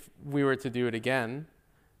think if we were to do it again,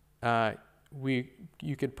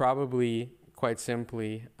 you could probably quite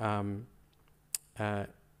simply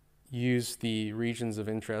use the regions of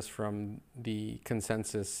interest from the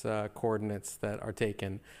consensus coordinates that are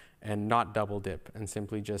taken and not double dip, and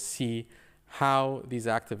simply just see how these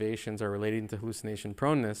activations are relating to hallucination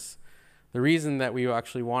proneness. The reason that we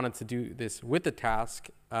actually wanted to do this with the task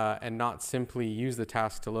and not simply use the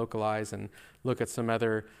task to localize and look at some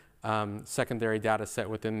other secondary data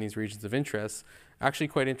set within these regions of interest, actually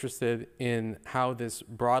quite interested in how this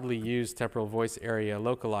broadly used temporal voice area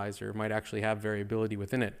localizer might actually have variability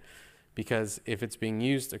within it. Because if it's being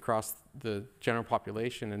used across the general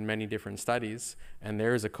population in many different studies, and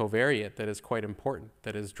there is a covariate that is quite important,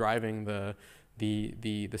 that is driving the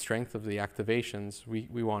strength of the activations,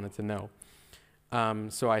 we wanted to know.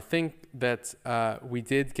 So I think that we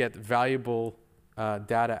did get valuable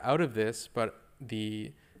data out of this, but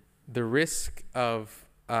the risk of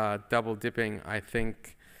double dipping, I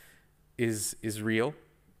think, is real.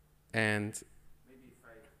 And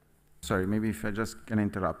maybe if I just can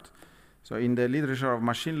interrupt. So in the literature of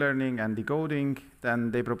machine learning and decoding,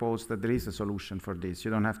 then they propose that there is a solution for this.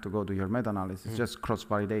 You don't have to go to your meta-analysis, just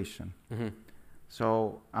cross-validation.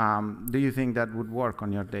 So do you think that would work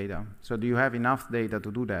on your data? So do you have enough data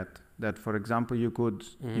to do that? That, for example, you could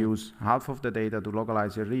use half of the data to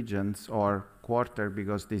localize your regions, or quarter,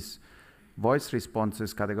 because these voice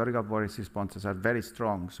responses, categorical voice responses, are very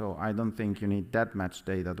strong. So I don't think you need that much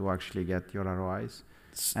data to actually get your ROIs.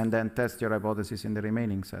 And then test your hypothesis in the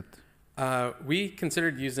remaining set. We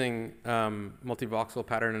considered using multivoxel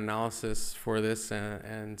pattern analysis for this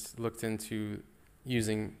and looked into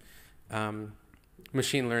using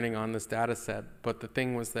machine learning on this data set. But the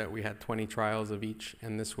thing was that we had 20 trials of each,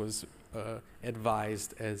 and this was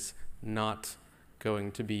advised as not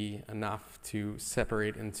going to be enough to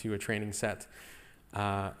separate into a training set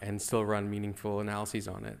and still run meaningful analyses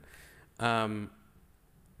on it.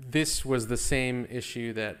 This was the same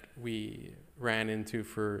issue that we ran into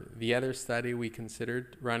for the other study we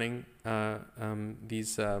considered running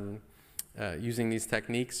these using these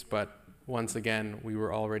techniques, but once again, we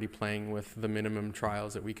were already playing with the minimum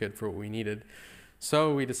trials that we could for what we needed.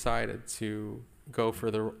 So we decided to go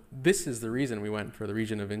for this is the reason we went for the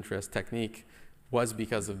region of interest technique, was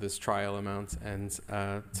because of this trial amount, and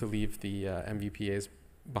to leave the MVPAs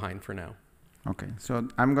behind for now. Okay, so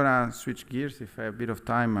I'm gonna switch gears. If I have a bit of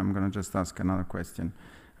time, I'm gonna just ask another question.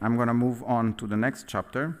 I'm gonna move on to the next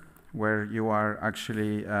chapter, where you are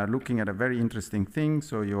actually looking at a very interesting thing.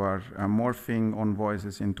 So you are morphing on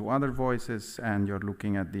voices into other voices, and you're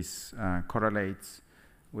looking at this correlates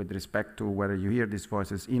with respect to whether you hear these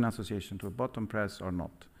voices in association to a button press or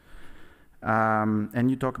not.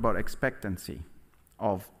 And you talk about expectancy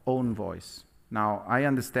of own voice. Now, I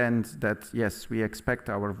understand that, yes, we expect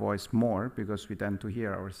our voice more because we tend to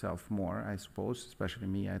hear ourselves more, I suppose, especially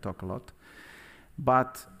me, I talk a lot.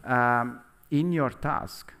 But in your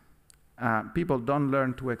task, people don't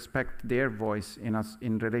learn to expect their voice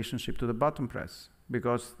in relationship to the button press,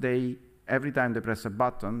 because every time they press a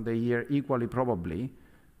button, they hear equally probably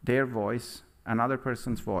their voice, another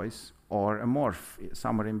person's voice, or a morph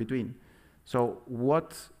somewhere in between. So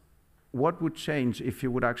what would change if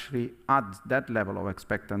you would actually add that level of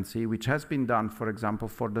expectancy, which has been done, for example,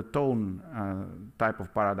 for the tone type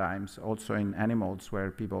of paradigms, also in animals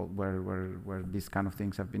where these kind of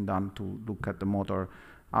things have been done to look at the motor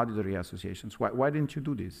auditory associations. Why didn't you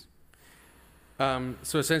do this?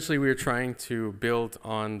 So essentially, we were trying to build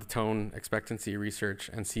on the tone expectancy research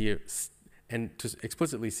and to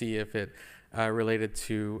explicitly see if it related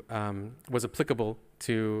to was applicable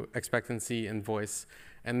to expectancy in voice.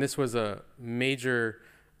 And this was a major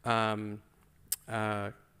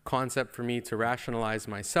concept for me to rationalize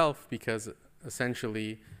myself, because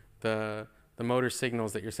essentially the motor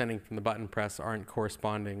signals that you're sending from the button press aren't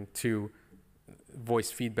corresponding to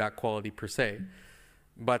voice feedback quality per se.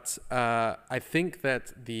 But I think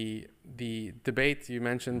that the debate, you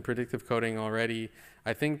mentioned predictive coding already,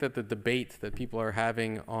 I think that the debate that people are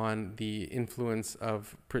having on the influence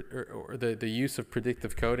of or the use of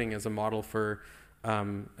predictive coding as a model for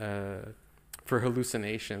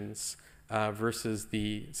hallucinations versus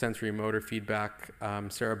the sensory motor feedback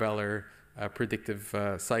cerebellar predictive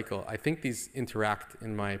cycle, I think these interact,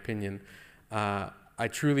 in my opinion. I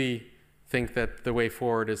truly think that the way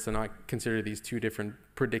forward is to not consider these two different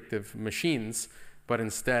predictive machines, but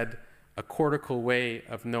instead a cortical way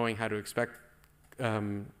of knowing how to expect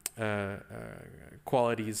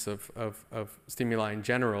qualities of stimuli in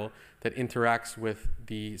general that interacts with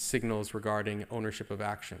the signals regarding ownership of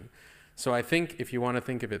action. So I think if you want to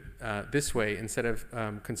think of it this way, instead of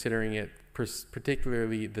considering it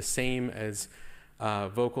particularly the same as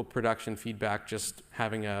vocal production feedback, just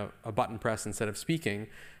having a button press instead of speaking,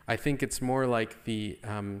 I think it's more like the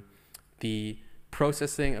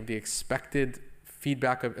processing of the expected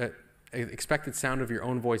feedback of expected sound of your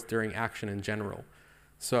own voice during action in general.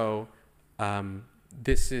 So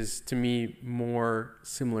this is, to me, more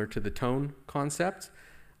similar to the tone concept,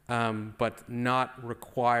 but not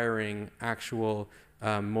requiring actual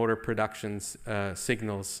motor productions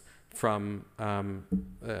signals from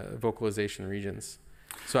vocalization regions.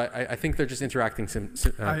 So I think they're just interacting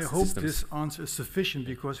I hope systems. this answer is sufficient,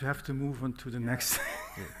 because we have to move on to the next.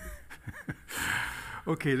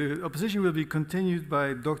 Okay, the opposition will be continued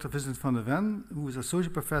by Dr. Vincent van der Ven, who is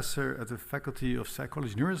Associate Professor at the Faculty of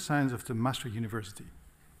Psychology and Neuroscience of the Maastricht University.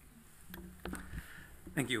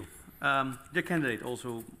 Thank you. Dear candidate,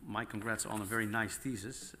 also my congrats on a very nice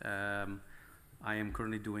thesis. I am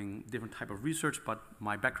currently doing different type of research, but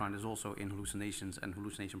my background is also in hallucinations and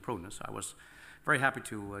hallucination proneness. I was very happy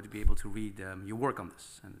to be able to read your work on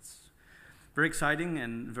this, and it's very exciting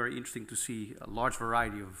and very interesting to see a large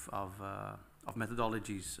variety of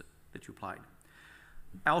methodologies that you applied.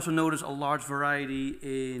 I also noticed a large variety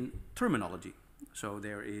in terminology. So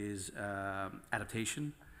there is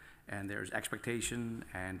adaptation, and there's expectation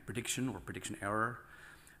and prediction or prediction error.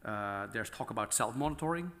 There's talk about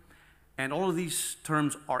self-monitoring, and all of these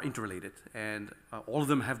terms are interrelated, and all of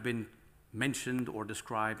them have been mentioned or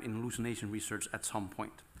described in hallucination research at some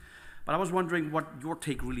point. But I was wondering what your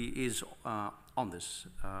take really is on this.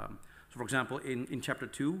 So for example, in chapter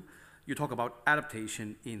 2, you talk about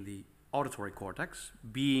adaptation in the auditory cortex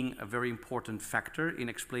being a very important factor in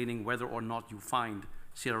explaining whether or not you find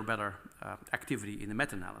cerebellar activity in the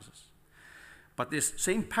meta-analysis. But this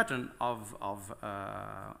same pattern of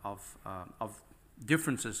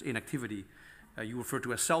differences in activity you refer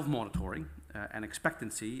to as self-monitoring and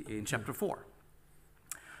expectancy in chapter 4.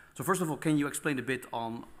 So first of all, can you explain a bit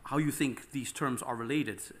on how you think these terms are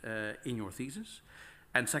related in your thesis?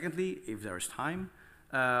 And secondly, if there is time,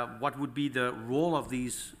 what would be the role of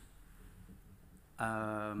these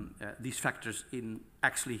these factors in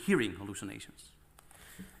actually hearing hallucinations?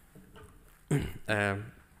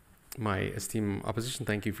 My esteemed opposition,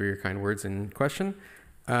 thank you for your kind words and question.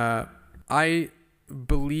 I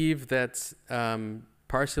believe that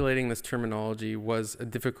parcelating this terminology was a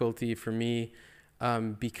difficulty for me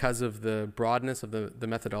because of the broadness of the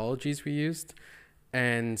methodologies we used.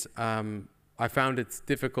 And I found it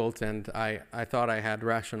difficult, and I thought I had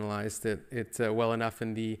rationalized it well enough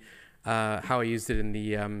in the how I used it in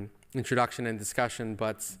the introduction and discussion.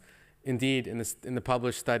 But indeed, in the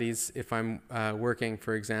published studies, if I'm working,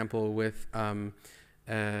 for example, with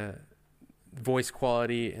voice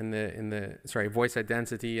quality voice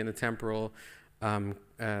identity in the temporal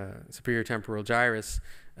superior temporal gyrus,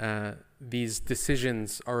 these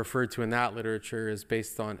decisions are referred to in that literature as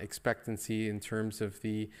based on expectancy in terms of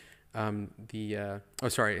in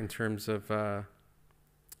terms of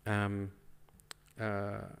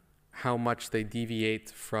how much they deviate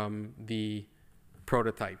from the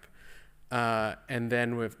prototype. And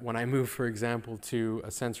then when I move, for example, to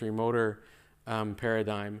a sensory motor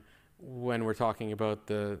paradigm, when we're talking about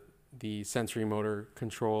the sensory motor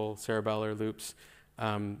control cerebellar loops,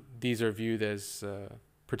 these are viewed as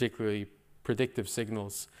particularly predictive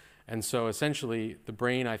signals. And so essentially the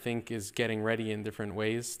brain, I think, is getting ready in different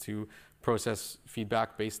ways to process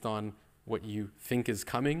feedback based on what you think is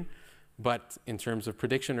coming. But in terms of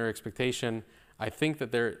prediction or expectation, I think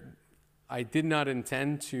that I did not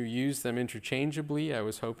intend to use them interchangeably. I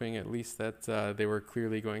was hoping at least that they were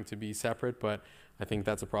clearly going to be separate, but I think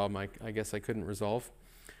that's a problem I guess I couldn't resolve.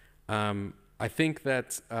 I think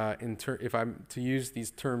that if I'm to use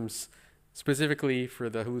these terms specifically for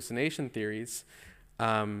the hallucination theories,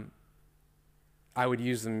 I would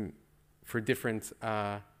use them for different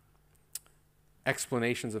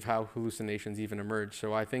explanations of how hallucinations even emerge.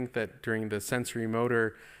 So I think that during the sensory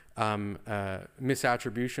motor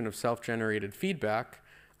misattribution of self-generated feedback,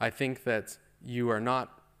 I think that you are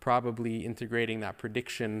not probably integrating that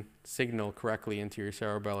prediction signal correctly into your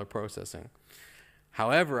cerebellar processing.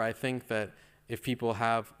 However, I think that if people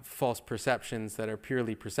have false perceptions that are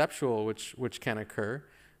purely perceptual, which can occur,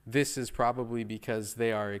 this is probably because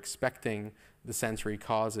they are expecting the sensory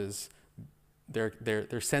causes.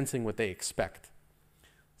 They're sensing what they expect.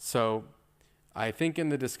 So I think in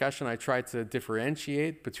the discussion I tried to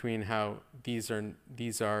differentiate between how these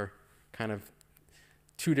are kind of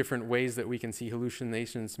two different ways that we can see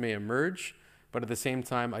hallucinations may emerge, but at the same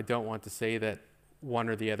time I don't want to say that one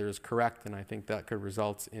or the other is correct, and I think that could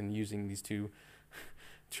result in using these two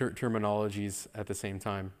terminologies at the same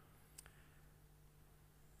time.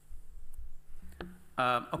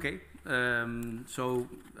 Okay, so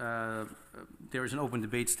there is an open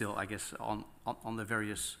debate still, I guess, on the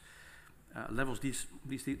various levels these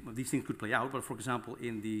things could play out. But for example,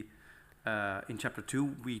 in chapter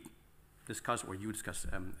 2, we discussed, or you discussed,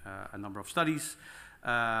 a number of studies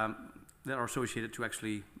that are associated to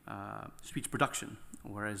actually speech production,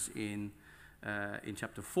 whereas in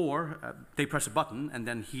chapter 4, they press a button and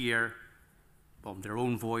then hear their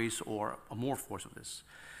own voice or a morph voice of this.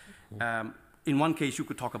 In one case, you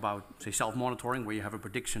could talk about, say, self-monitoring, where you have a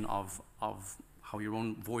prediction of how your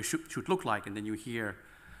own voice should look like, and then you hear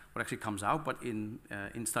what actually comes out. But in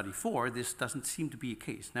study 4, this doesn't seem to be a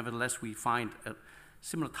case. Nevertheless, we find a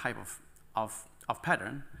similar type of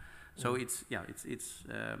pattern. So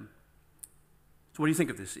so what do you think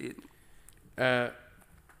of this?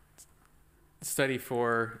 Study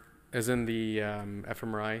 4, as in the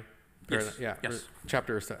fMRI? Yes. Yeah. Yes.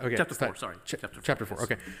 Chapter. Okay. Chapter 4. Sorry. Chapter 4.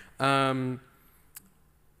 Yes. Okay.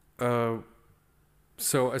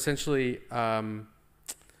 So essentially,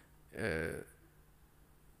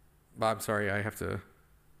 Bob, sorry, I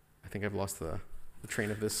think I've lost the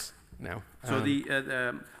train of this now. So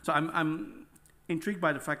so I'm intrigued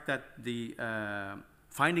by the fact that the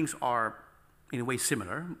findings are in a way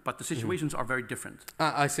similar, but the situations are very different.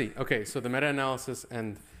 I see. Okay. So the meta-analysis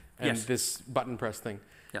and yes. this button press thing.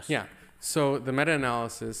 Yes. Yeah. So the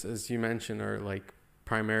meta-analysis, as you mentioned, are like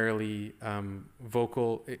primarily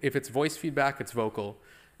vocal. If it's voice feedback, it's vocal.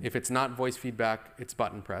 If it's not voice feedback, it's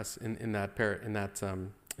button press in that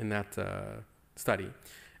study.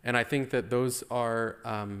 And I think that those are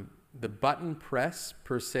the button press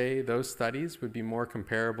per se. Those studies would be more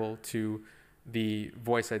comparable to the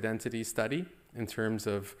voice identity study in terms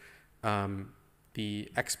of the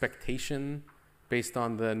expectation based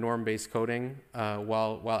on the norm-based coding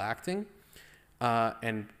while acting,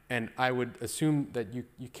 and I would assume that you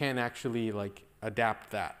can actually like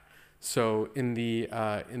adapt that. So in the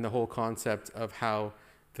whole concept of how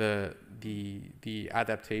the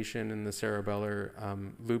adaptation and the cerebellar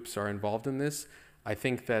loops are involved in this, I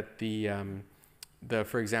think that the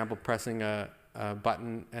for example, pressing a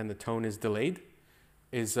button and the tone is delayed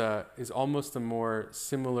is almost a more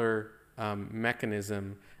similar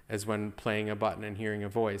mechanism as when playing a button and hearing a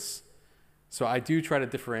voice. So I do try to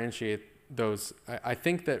differentiate those. I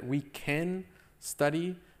think that we can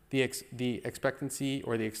study the expectancy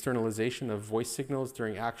or the externalization of voice signals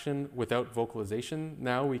during action without vocalization.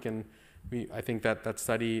 Now I think that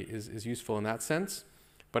study is useful in that sense,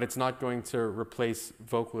 but it's not going to replace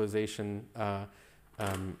vocalization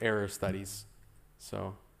error studies.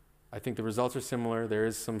 So I think the results are similar. There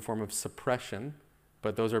is some form of suppression,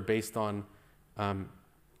 but those are based on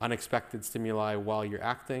unexpected stimuli while you're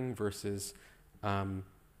acting versus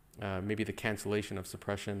maybe the cancellation of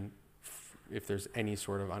suppression if there's any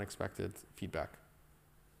sort of unexpected feedback.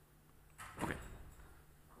 Okay.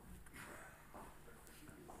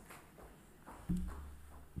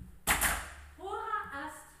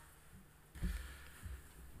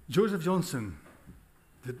 Joseph Johnson,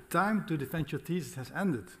 the time to defend your thesis has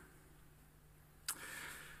ended.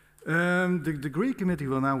 The degree committee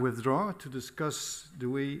will now withdraw to discuss the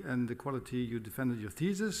way and the quality you defended your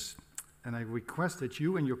thesis, and I request that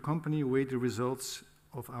you and your company await the results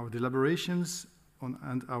of our deliberations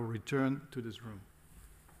and our return to this room.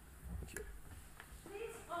 Thank you.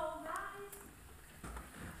 Please all rise.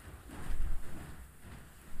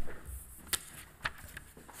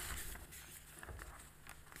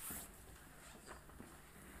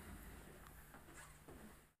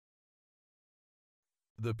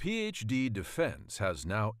 The PhD defense has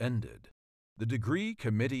now ended. The degree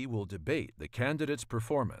committee will debate the candidate's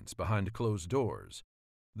performance behind closed doors.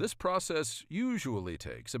 This process usually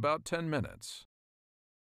takes about 10 minutes.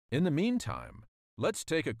 In the meantime, let's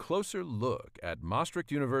take a closer look at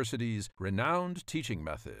Maastricht University's renowned teaching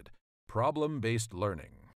method, problem-based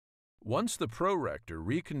learning. Once the prorector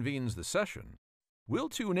reconvenes the session, we'll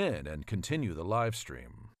tune in and continue the live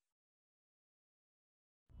stream.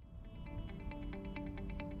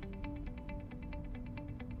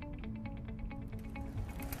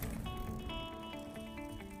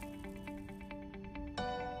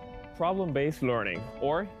 Problem-based learning,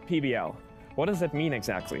 or PBL. What does that mean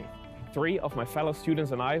exactly? 3 of my fellow students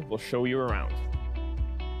and I will show you around.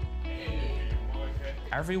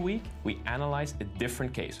 Every week, we analyze a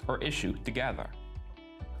different case or issue together.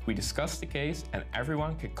 We discuss the case and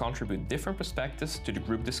everyone can contribute different perspectives to the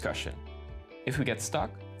group discussion. If we get stuck,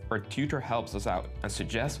 our tutor helps us out and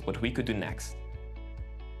suggests what we could do next.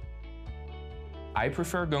 I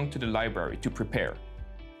prefer going to the library to prepare.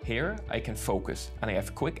 Here, I can focus and I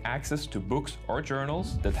have quick access to books or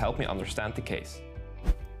journals that help me understand the case.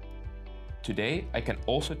 Today, I can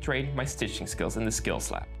also train my stitching skills in the Skills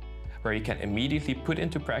Lab, where you can immediately put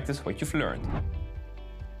into practice what you've learned.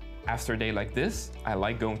 After a day like this, I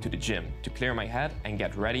like going to the gym to clear my head and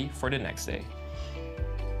get ready for the next day.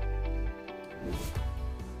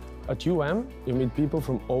 At UM, you meet people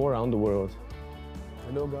from all around the world.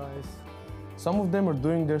 Hello guys. Some of them are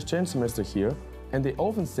doing their exchange semester here, and they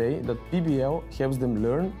often say that PBL helps them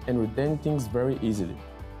learn and retain things very easily.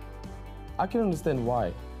 I can understand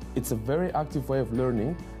why. It's a very active way of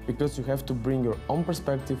learning because you have to bring your own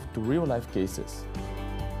perspective to real-life cases.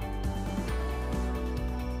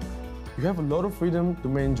 You have a lot of freedom to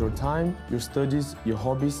manage your time, your studies, your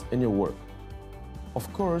hobbies, and your work.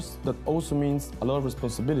 Of course, that also means a lot of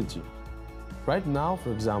responsibility. Right now,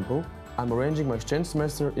 for example, I'm arranging my exchange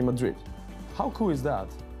semester in Madrid. How cool is that?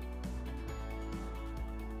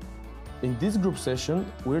 In this group session,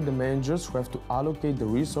 we're the managers who have to allocate the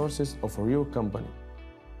resources of a real company.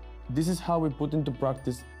 This is how we put into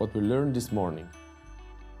practice what we learned this morning.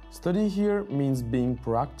 Studying here means being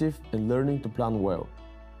proactive and learning to plan well.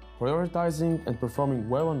 Prioritizing and performing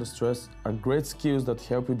well under stress are great skills that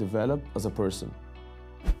help you develop as a person.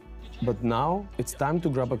 But now, it's time to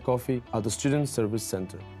grab a coffee at the Student Service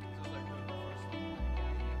Center.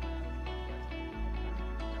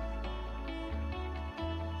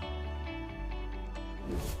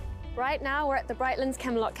 Right now, we're at the Brightlands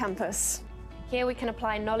Camelot campus. Here we can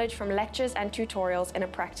apply knowledge from lectures and tutorials in a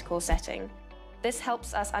practical setting. This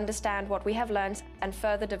helps us understand what we have learned and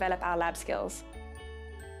further develop our lab skills.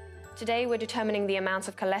 Today, we're determining the amounts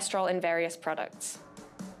of cholesterol in various products.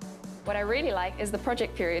 What I really like is the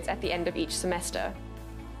project periods at the end of each semester,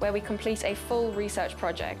 where we complete a full research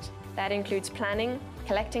project. That includes planning,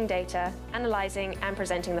 collecting data, analyzing, and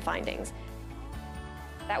presenting the findings.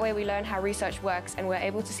 That way we learn how research works and we're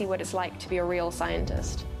able to see what it's like to be a real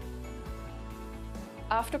scientist.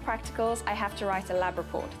 After practicals, I have to write a lab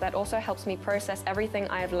report that also helps me process everything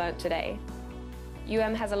I have learned today.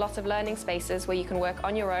 UM has a lot of learning spaces where you can work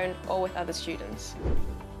on your own or with other students.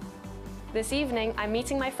 This evening, I'm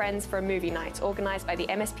meeting my friends for a movie night organised by the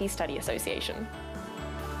MSP Study Association.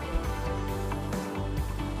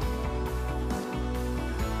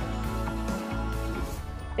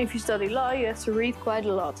 If you study law, you have to read quite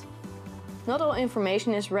a lot. Not all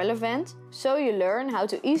information is relevant, so you learn how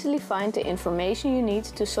to easily find the information you need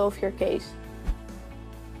to solve your case.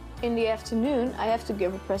 In the afternoon, I have to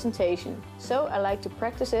give a presentation, so I like to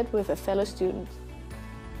practice it with a fellow student.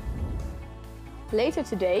 Later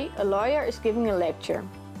today, a lawyer is giving a lecture.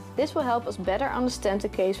 This will help us better understand the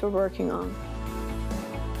case we're working on.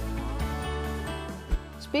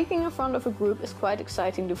 Speaking in front of a group is quite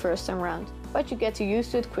exciting the first time round, but you get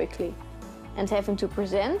used to it quickly. And having to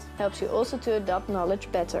present helps you also to adopt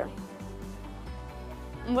knowledge better.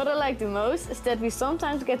 What I like the most is that we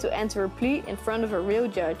sometimes get to enter a plea in front of a real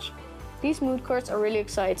judge. These moot courts are really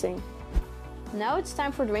exciting. Now it's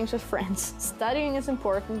time for drinks with friends. Studying is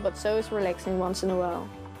important, but so is relaxing once in a while.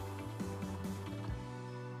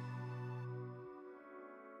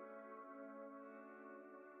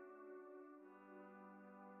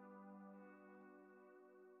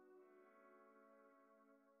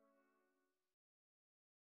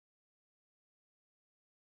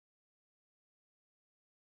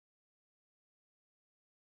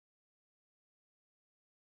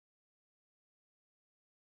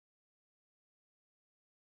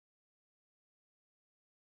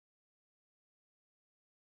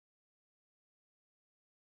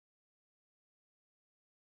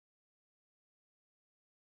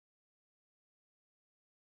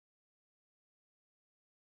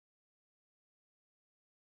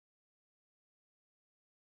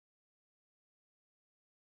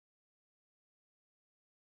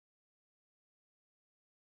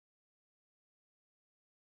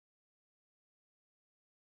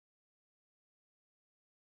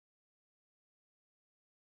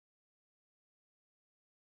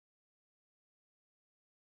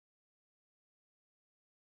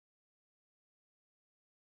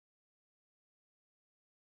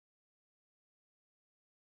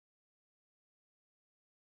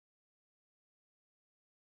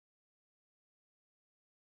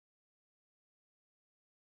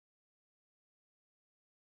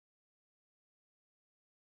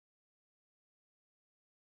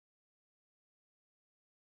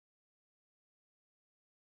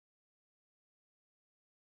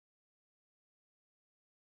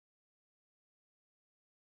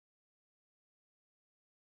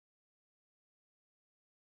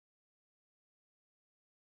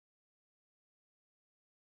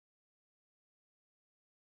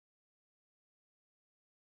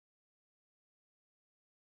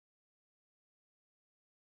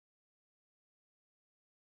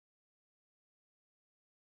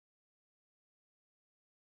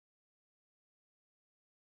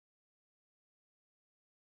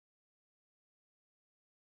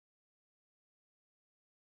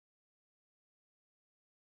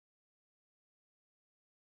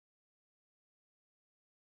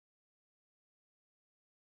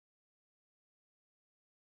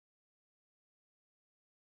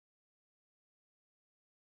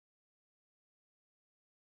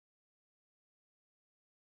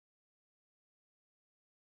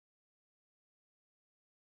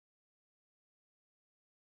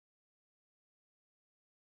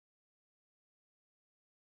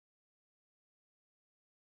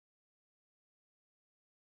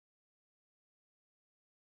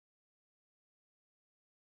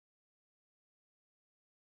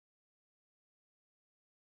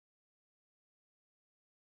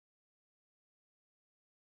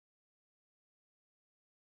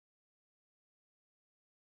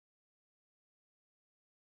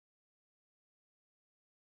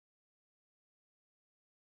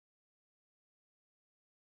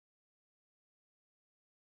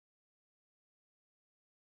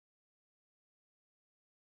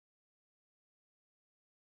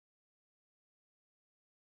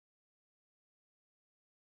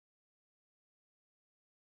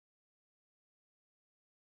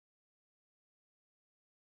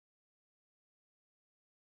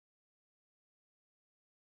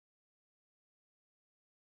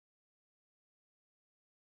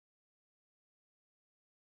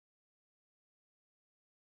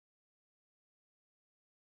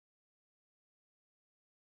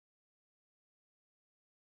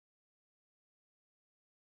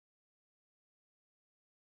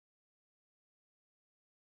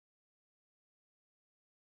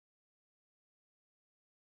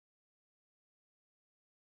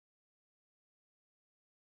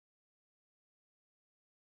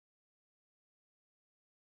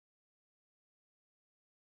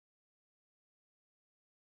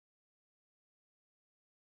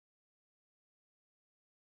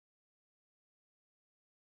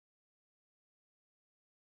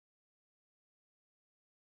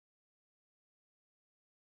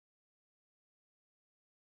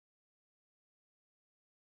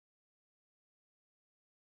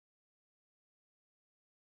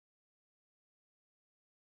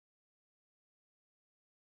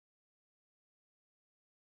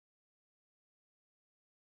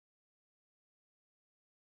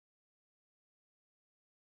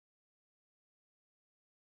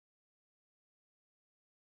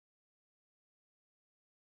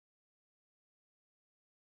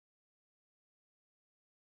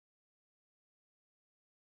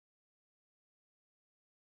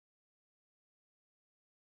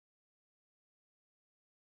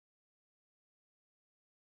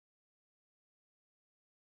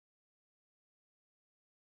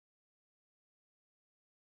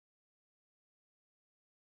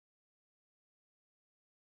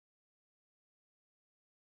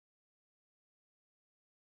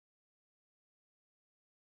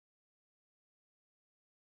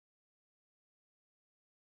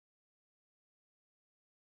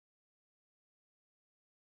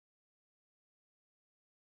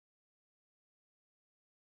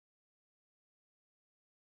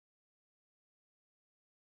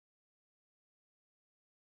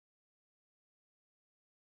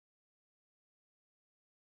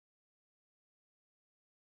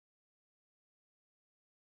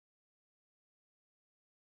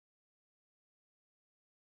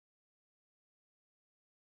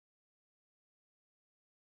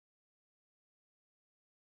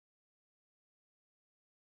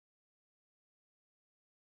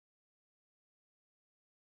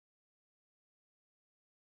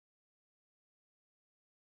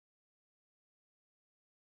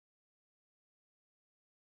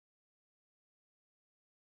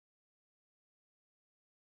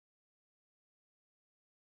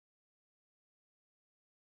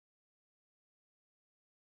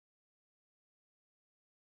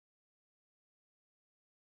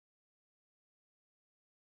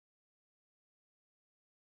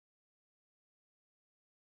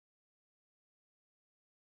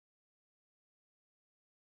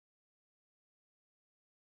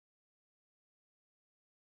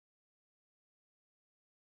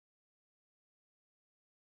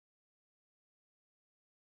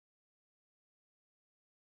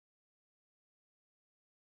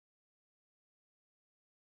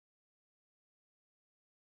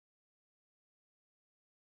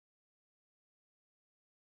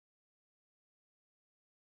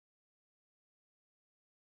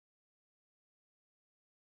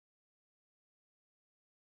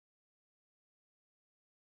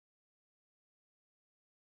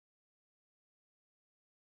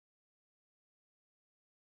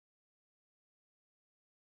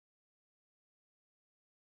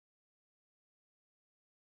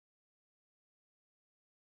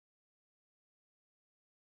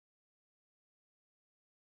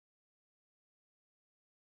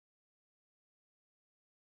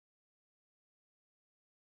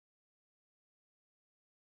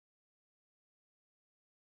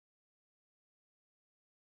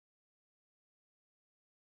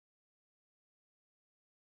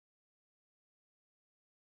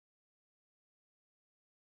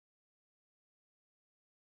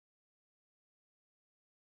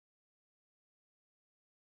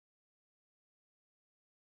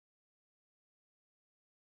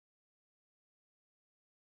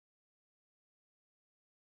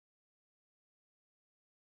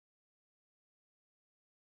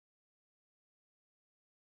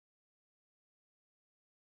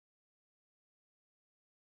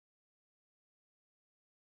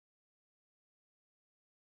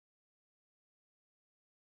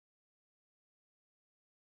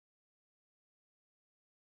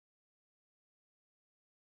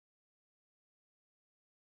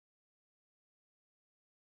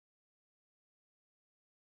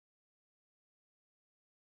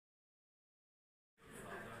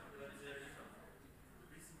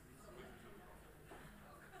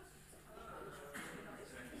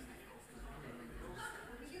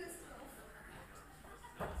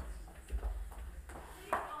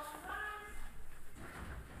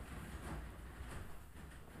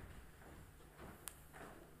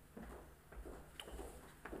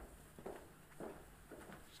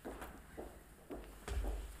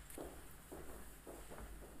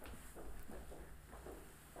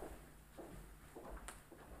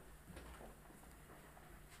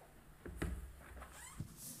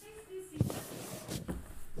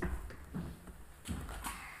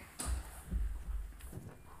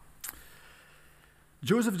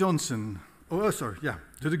 Joseph Johnson,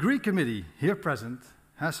 the degree committee here present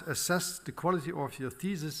has assessed the quality of your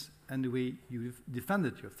thesis and the way you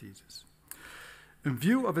defended your thesis. In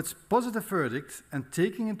view of its positive verdict and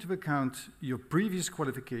taking into account your previous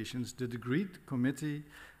qualifications, the degree committee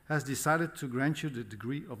has decided to grant you the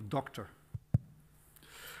degree of doctor.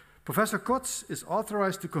 Professor Kotz is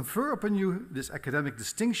authorized to confer upon you this academic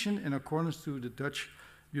distinction in accordance to the Dutch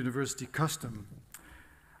university custom.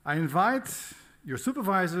 I invite your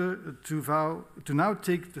supervisor to now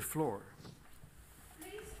take the floor.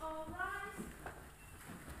 Please all rise.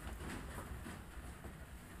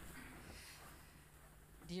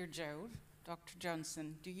 Dear Joe, Dr.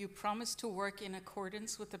 Johnson, do you promise to work in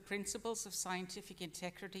accordance with the principles of scientific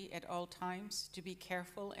integrity at all times, to be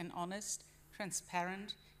careful and honest,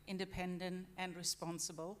 transparent, independent, and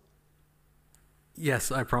responsible?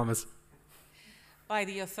 Yes, I promise. By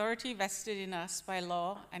the authority vested in us by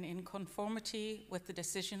law and in conformity with the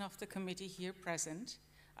decision of the committee here present,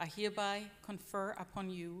 I hereby confer upon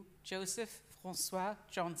you, Joseph Francois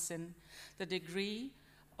Johnson, the degree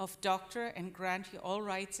of doctor and grant you all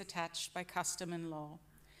rights attached by custom and law.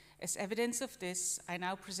 As evidence of this, I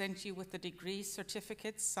now present you with the degree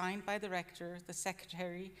certificates signed by the rector, the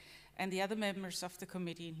secretary, and the other members of the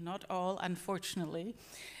committee, not all, unfortunately,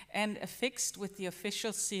 and affixed with the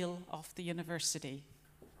official seal of the university.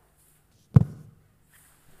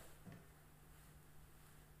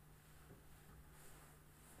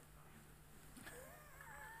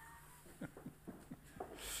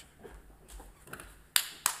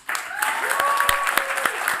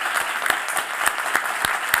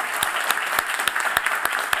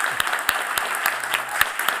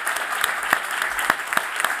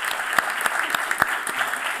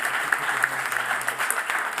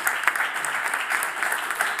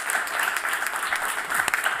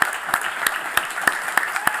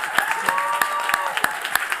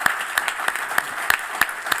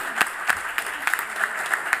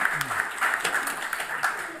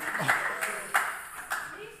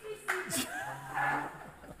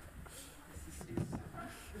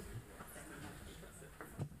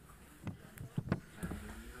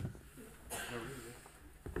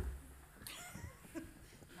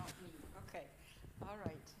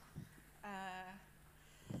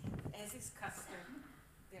 As is custom,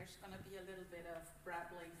 there's going to be a little bit of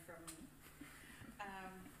brabbling from me.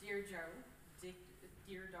 Dear Joe,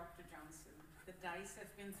 dear Dr. Johnson, the dice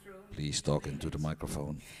have been thrown. Please talk into the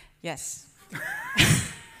microphone. Yes.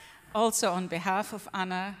 Also, on behalf of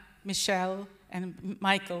Anna, Michelle, and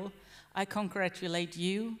Michael, I congratulate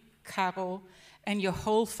you, Caro, and your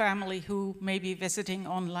whole family who may be visiting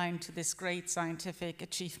online to this great scientific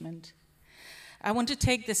achievement. I want to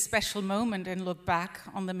take this special moment and look back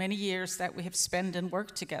on the many years that we have spent and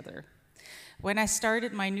worked together. When I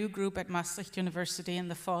started my new group at Maastricht University in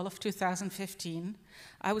the fall of 2015,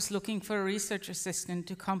 I was looking for a research assistant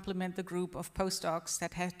to complement the group of postdocs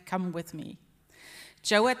that had come with me.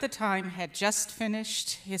 Joe at the time had just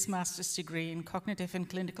finished his master's degree in cognitive and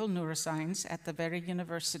clinical neuroscience at the very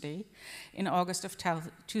university in August of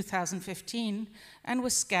 2015 and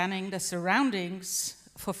was scanning the surroundings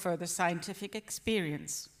for further scientific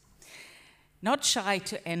experience. Not shy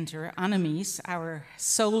to enter Annemiese, our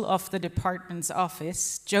soul of the department's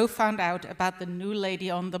office, Joe found out about the new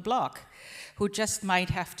lady on the block who just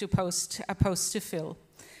might have to post a post to fill.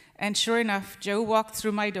 And sure enough, Joe walked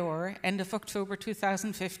through my door end of October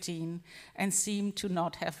 2015 and seemed to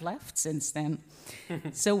not have left since then.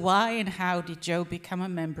 So why and how did Joe become a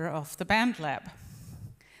member of the Band Lab?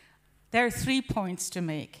 There are 3 points to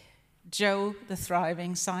make. Joe, the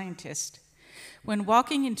thriving scientist. When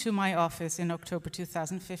walking into my office in October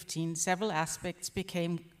 2015, several aspects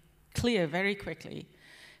became clear very quickly.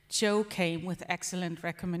 Joe came with excellent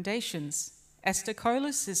recommendations. Esther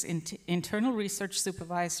Coilis, his internal research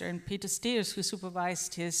supervisor, and Peter Steers, who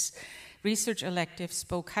supervised his research elective,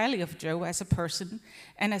 spoke highly of Joe as a person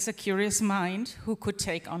and as a curious mind who could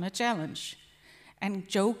take on a challenge. And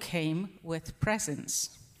Joe came with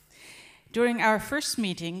presence. During our first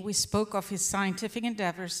meeting, we spoke of his scientific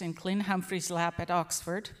endeavors in Glyn Humphrey's lab at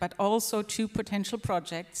Oxford, but also 2 potential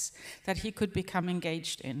projects that he could become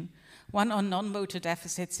engaged in. One on non-motor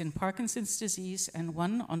deficits in Parkinson's disease and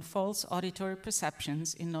one on false auditory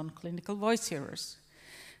perceptions in non-clinical voice hearers.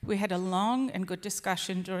 We had a long and good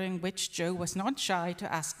discussion during which Joe was not shy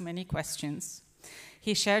to ask many questions.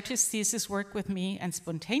 He shared his thesis work with me and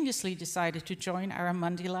spontaneously decided to join our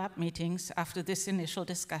Monday lab meetings after this initial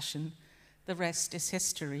discussion. The rest is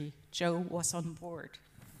history. Joe was on board.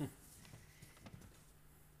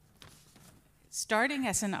 Starting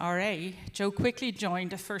as an RA, Joe quickly joined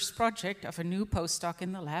the first project of a new postdoc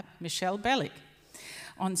in the lab, Michelle Bellick.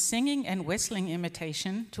 on singing and whistling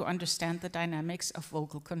imitation to understand the dynamics of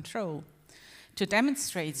vocal control. To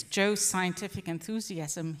demonstrate Joe's scientific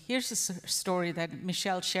enthusiasm, here's a story that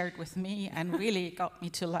Michelle shared with me and really got me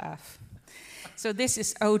to laugh. So this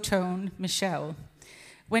is O-Tone Michelle.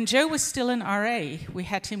 When Joe was still in RA, we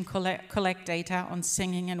had him collect data on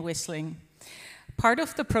singing and whistling. Part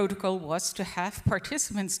of the protocol was to have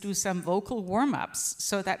participants do some vocal warm-ups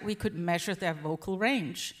so that we could measure their vocal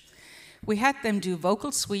range. We had them do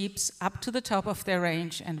vocal sweeps up to the top of their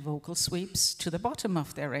range and vocal sweeps to the bottom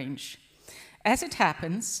of their range. As it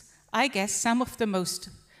happens, I guess some of the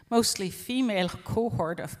mostly female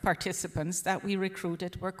cohort of participants that we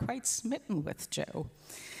recruited were quite smitten with Joe.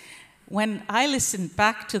 When I listened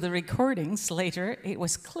back to the recordings later, it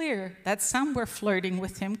was clear that some were flirting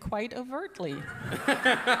with him quite overtly.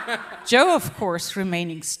 Joe, of course,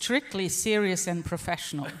 remaining strictly serious and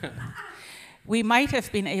professional. We might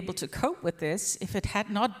have been able to cope with this if it had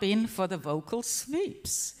not been for the vocal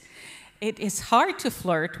sweeps. It is hard to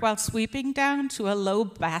flirt while sweeping down to a low,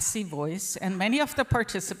 bassy voice, and many of the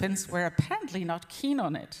participants were apparently not keen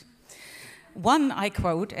on it. One I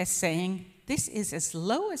quote as saying, "This is as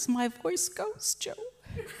low as my voice goes, Joe."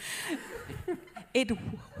 It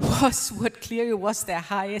was what clearly was their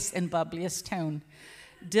highest and bubbliest tone.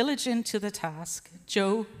 Diligent to the task,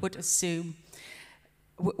 Joe would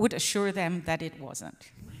assure them that it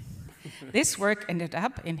wasn't. This work ended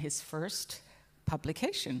up in his first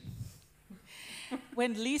publication.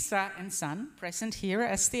 When Lisa and Son, present here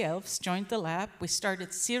as the elves, joined the lab, we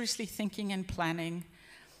started seriously thinking and planning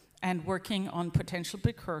and working on potential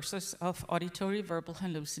precursors of auditory verbal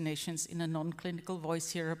hallucinations in a non-clinical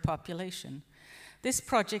voice hearer population. This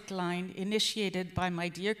project line, initiated by my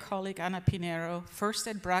dear colleague Ana Pinheiro, first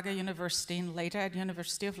at Braga University and later at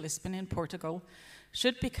University of Lisbon in Portugal,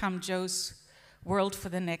 should become Joe's world for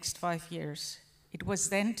the next 5 years. It was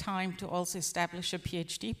then time to also establish a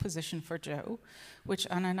PhD position for Joe, which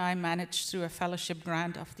Ana and I managed through a fellowship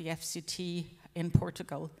grant of the FCT in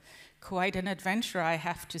Portugal. Quite an adventure, I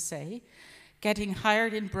have to say, getting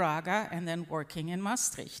hired in Braga and then working in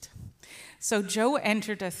Maastricht. So Joe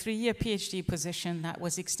entered a 3-year PhD position that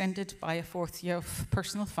was extended by a 4th year of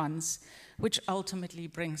personal funds, which ultimately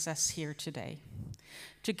brings us here today.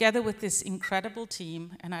 Together with this incredible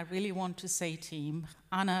team, and I really want to say team,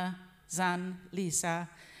 Anna, Zan, Lisa,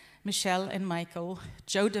 Michelle, and Michael,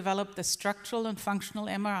 Joe developed the structural and functional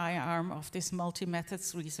MRI arm of this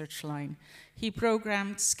multi-methods research line. He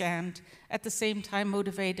programmed, scanned, at the same time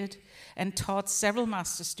motivated, and taught several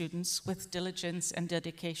master students with diligence and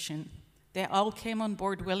dedication. They all came on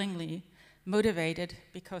board willingly, motivated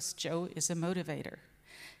because Joe is a motivator.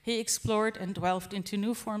 He explored and delved into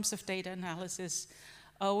new forms of data analysis,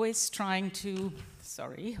 always trying to,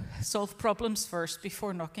 solve problems first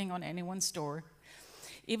before knocking on anyone's door.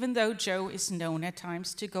 Even though Joe is known at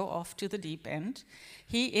times to go off to the deep end,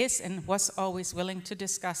 he is and was always willing to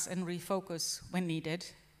discuss and refocus when needed,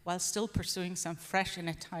 while still pursuing some fresh and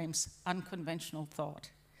at times unconventional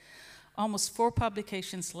thought. Almost 4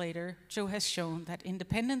 publications later, Joe has shown that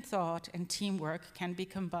independent thought and teamwork can be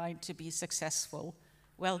combined to be successful.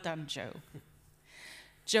 Well done, Joe.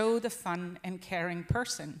 Joe, the fun and caring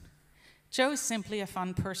person. Joe is simply a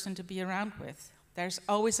fun person to be around with. There's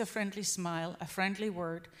always a friendly smile, a friendly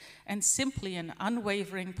word, and simply an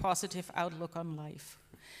unwavering positive outlook on life.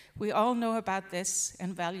 We all know about this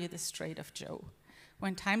and value this trait of Joe.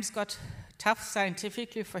 When times got tough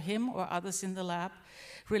scientifically for him or others in the lab,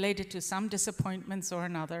 related to some disappointments or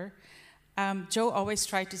another, Joe always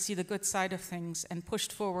tried to see the good side of things and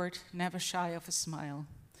pushed forward, never shy of a smile.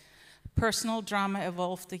 Personal drama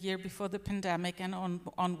evolved the year before the pandemic and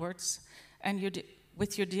onwards, and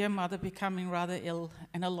with your dear mother becoming rather ill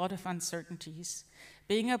and a lot of uncertainties.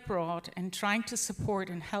 Being abroad and trying to support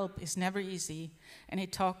and help is never easy, and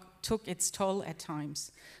it took its toll at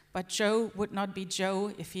times. But Joe would not be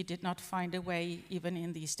Joe if he did not find a way, even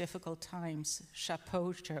in these difficult times.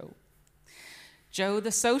 Chapeau, Joe. Joe, the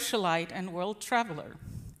socialite and world traveler.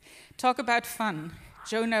 Talk about fun.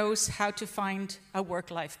 Joe knows how to find a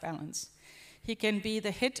work-life balance. He can be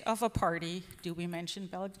the hit of a party, do we mention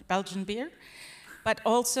Belgian beer? But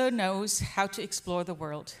also knows how to explore the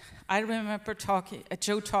world. I remember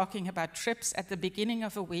Joe talking about trips at the beginning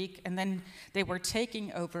of a week, and then they were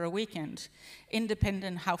taking over a weekend,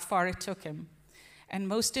 independent how far it took him. And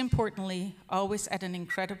most importantly, always at an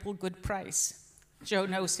incredible good price. Joe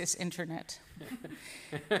knows his internet.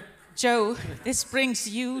 Joe, this brings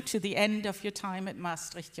you to the end of your time at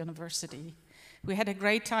Maastricht University. We had a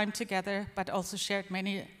great time together, but also shared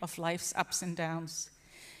many of life's ups and downs.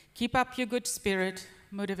 Keep up your good spirit,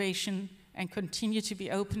 motivation, and continue to be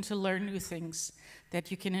open to learn new things that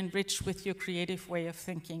you can enrich with your creative way of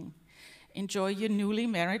thinking. Enjoy your newly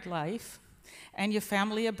married life and your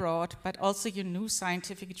family abroad, but also your new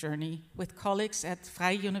scientific journey with colleagues at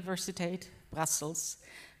Vrije Universiteit, Brussels.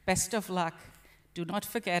 Best of luck. Do not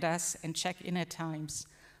forget us and check in at times.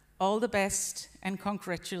 All the best and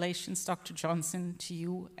congratulations, Dr. Johnson, to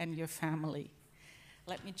you and your family.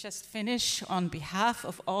 Let me just finish. On behalf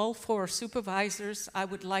of all 4 supervisors, I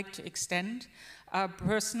would like to extend our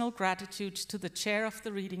personal gratitude to the chair of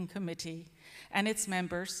the reading committee and its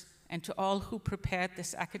members, and to all who prepared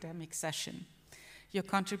this academic session. Your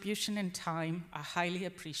contribution and time are highly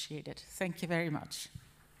appreciated. Thank you very much.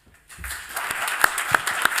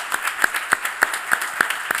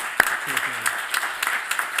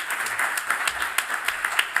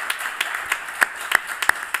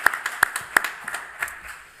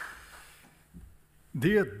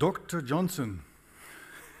 Dear Dr. Johnson,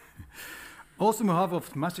 also on behalf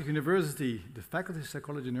of Maastricht University, the Faculty of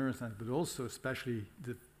Psychology and Neuroscience, but also especially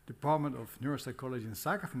the Department of Neuropsychology and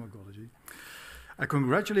Psychopharmacology, I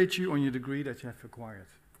congratulate you on your degree that you have acquired.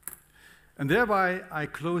 And thereby, I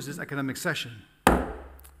close this academic session.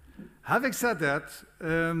 Having said that,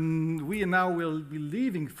 we now will be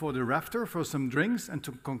leaving for the rafter for some drinks and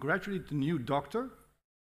to congratulate the new doctor.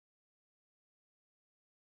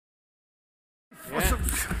 Yeah.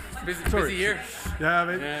 Busy year. Yeah,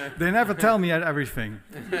 but they never tell me everything.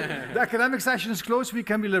 The academic session is closed, we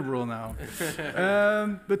can be liberal now.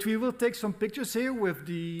 But we will take some pictures here with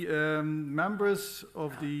the members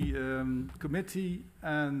of the committee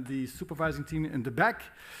and the supervising team in the back,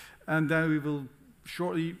 and then we will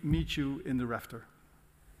shortly meet you in the rafter.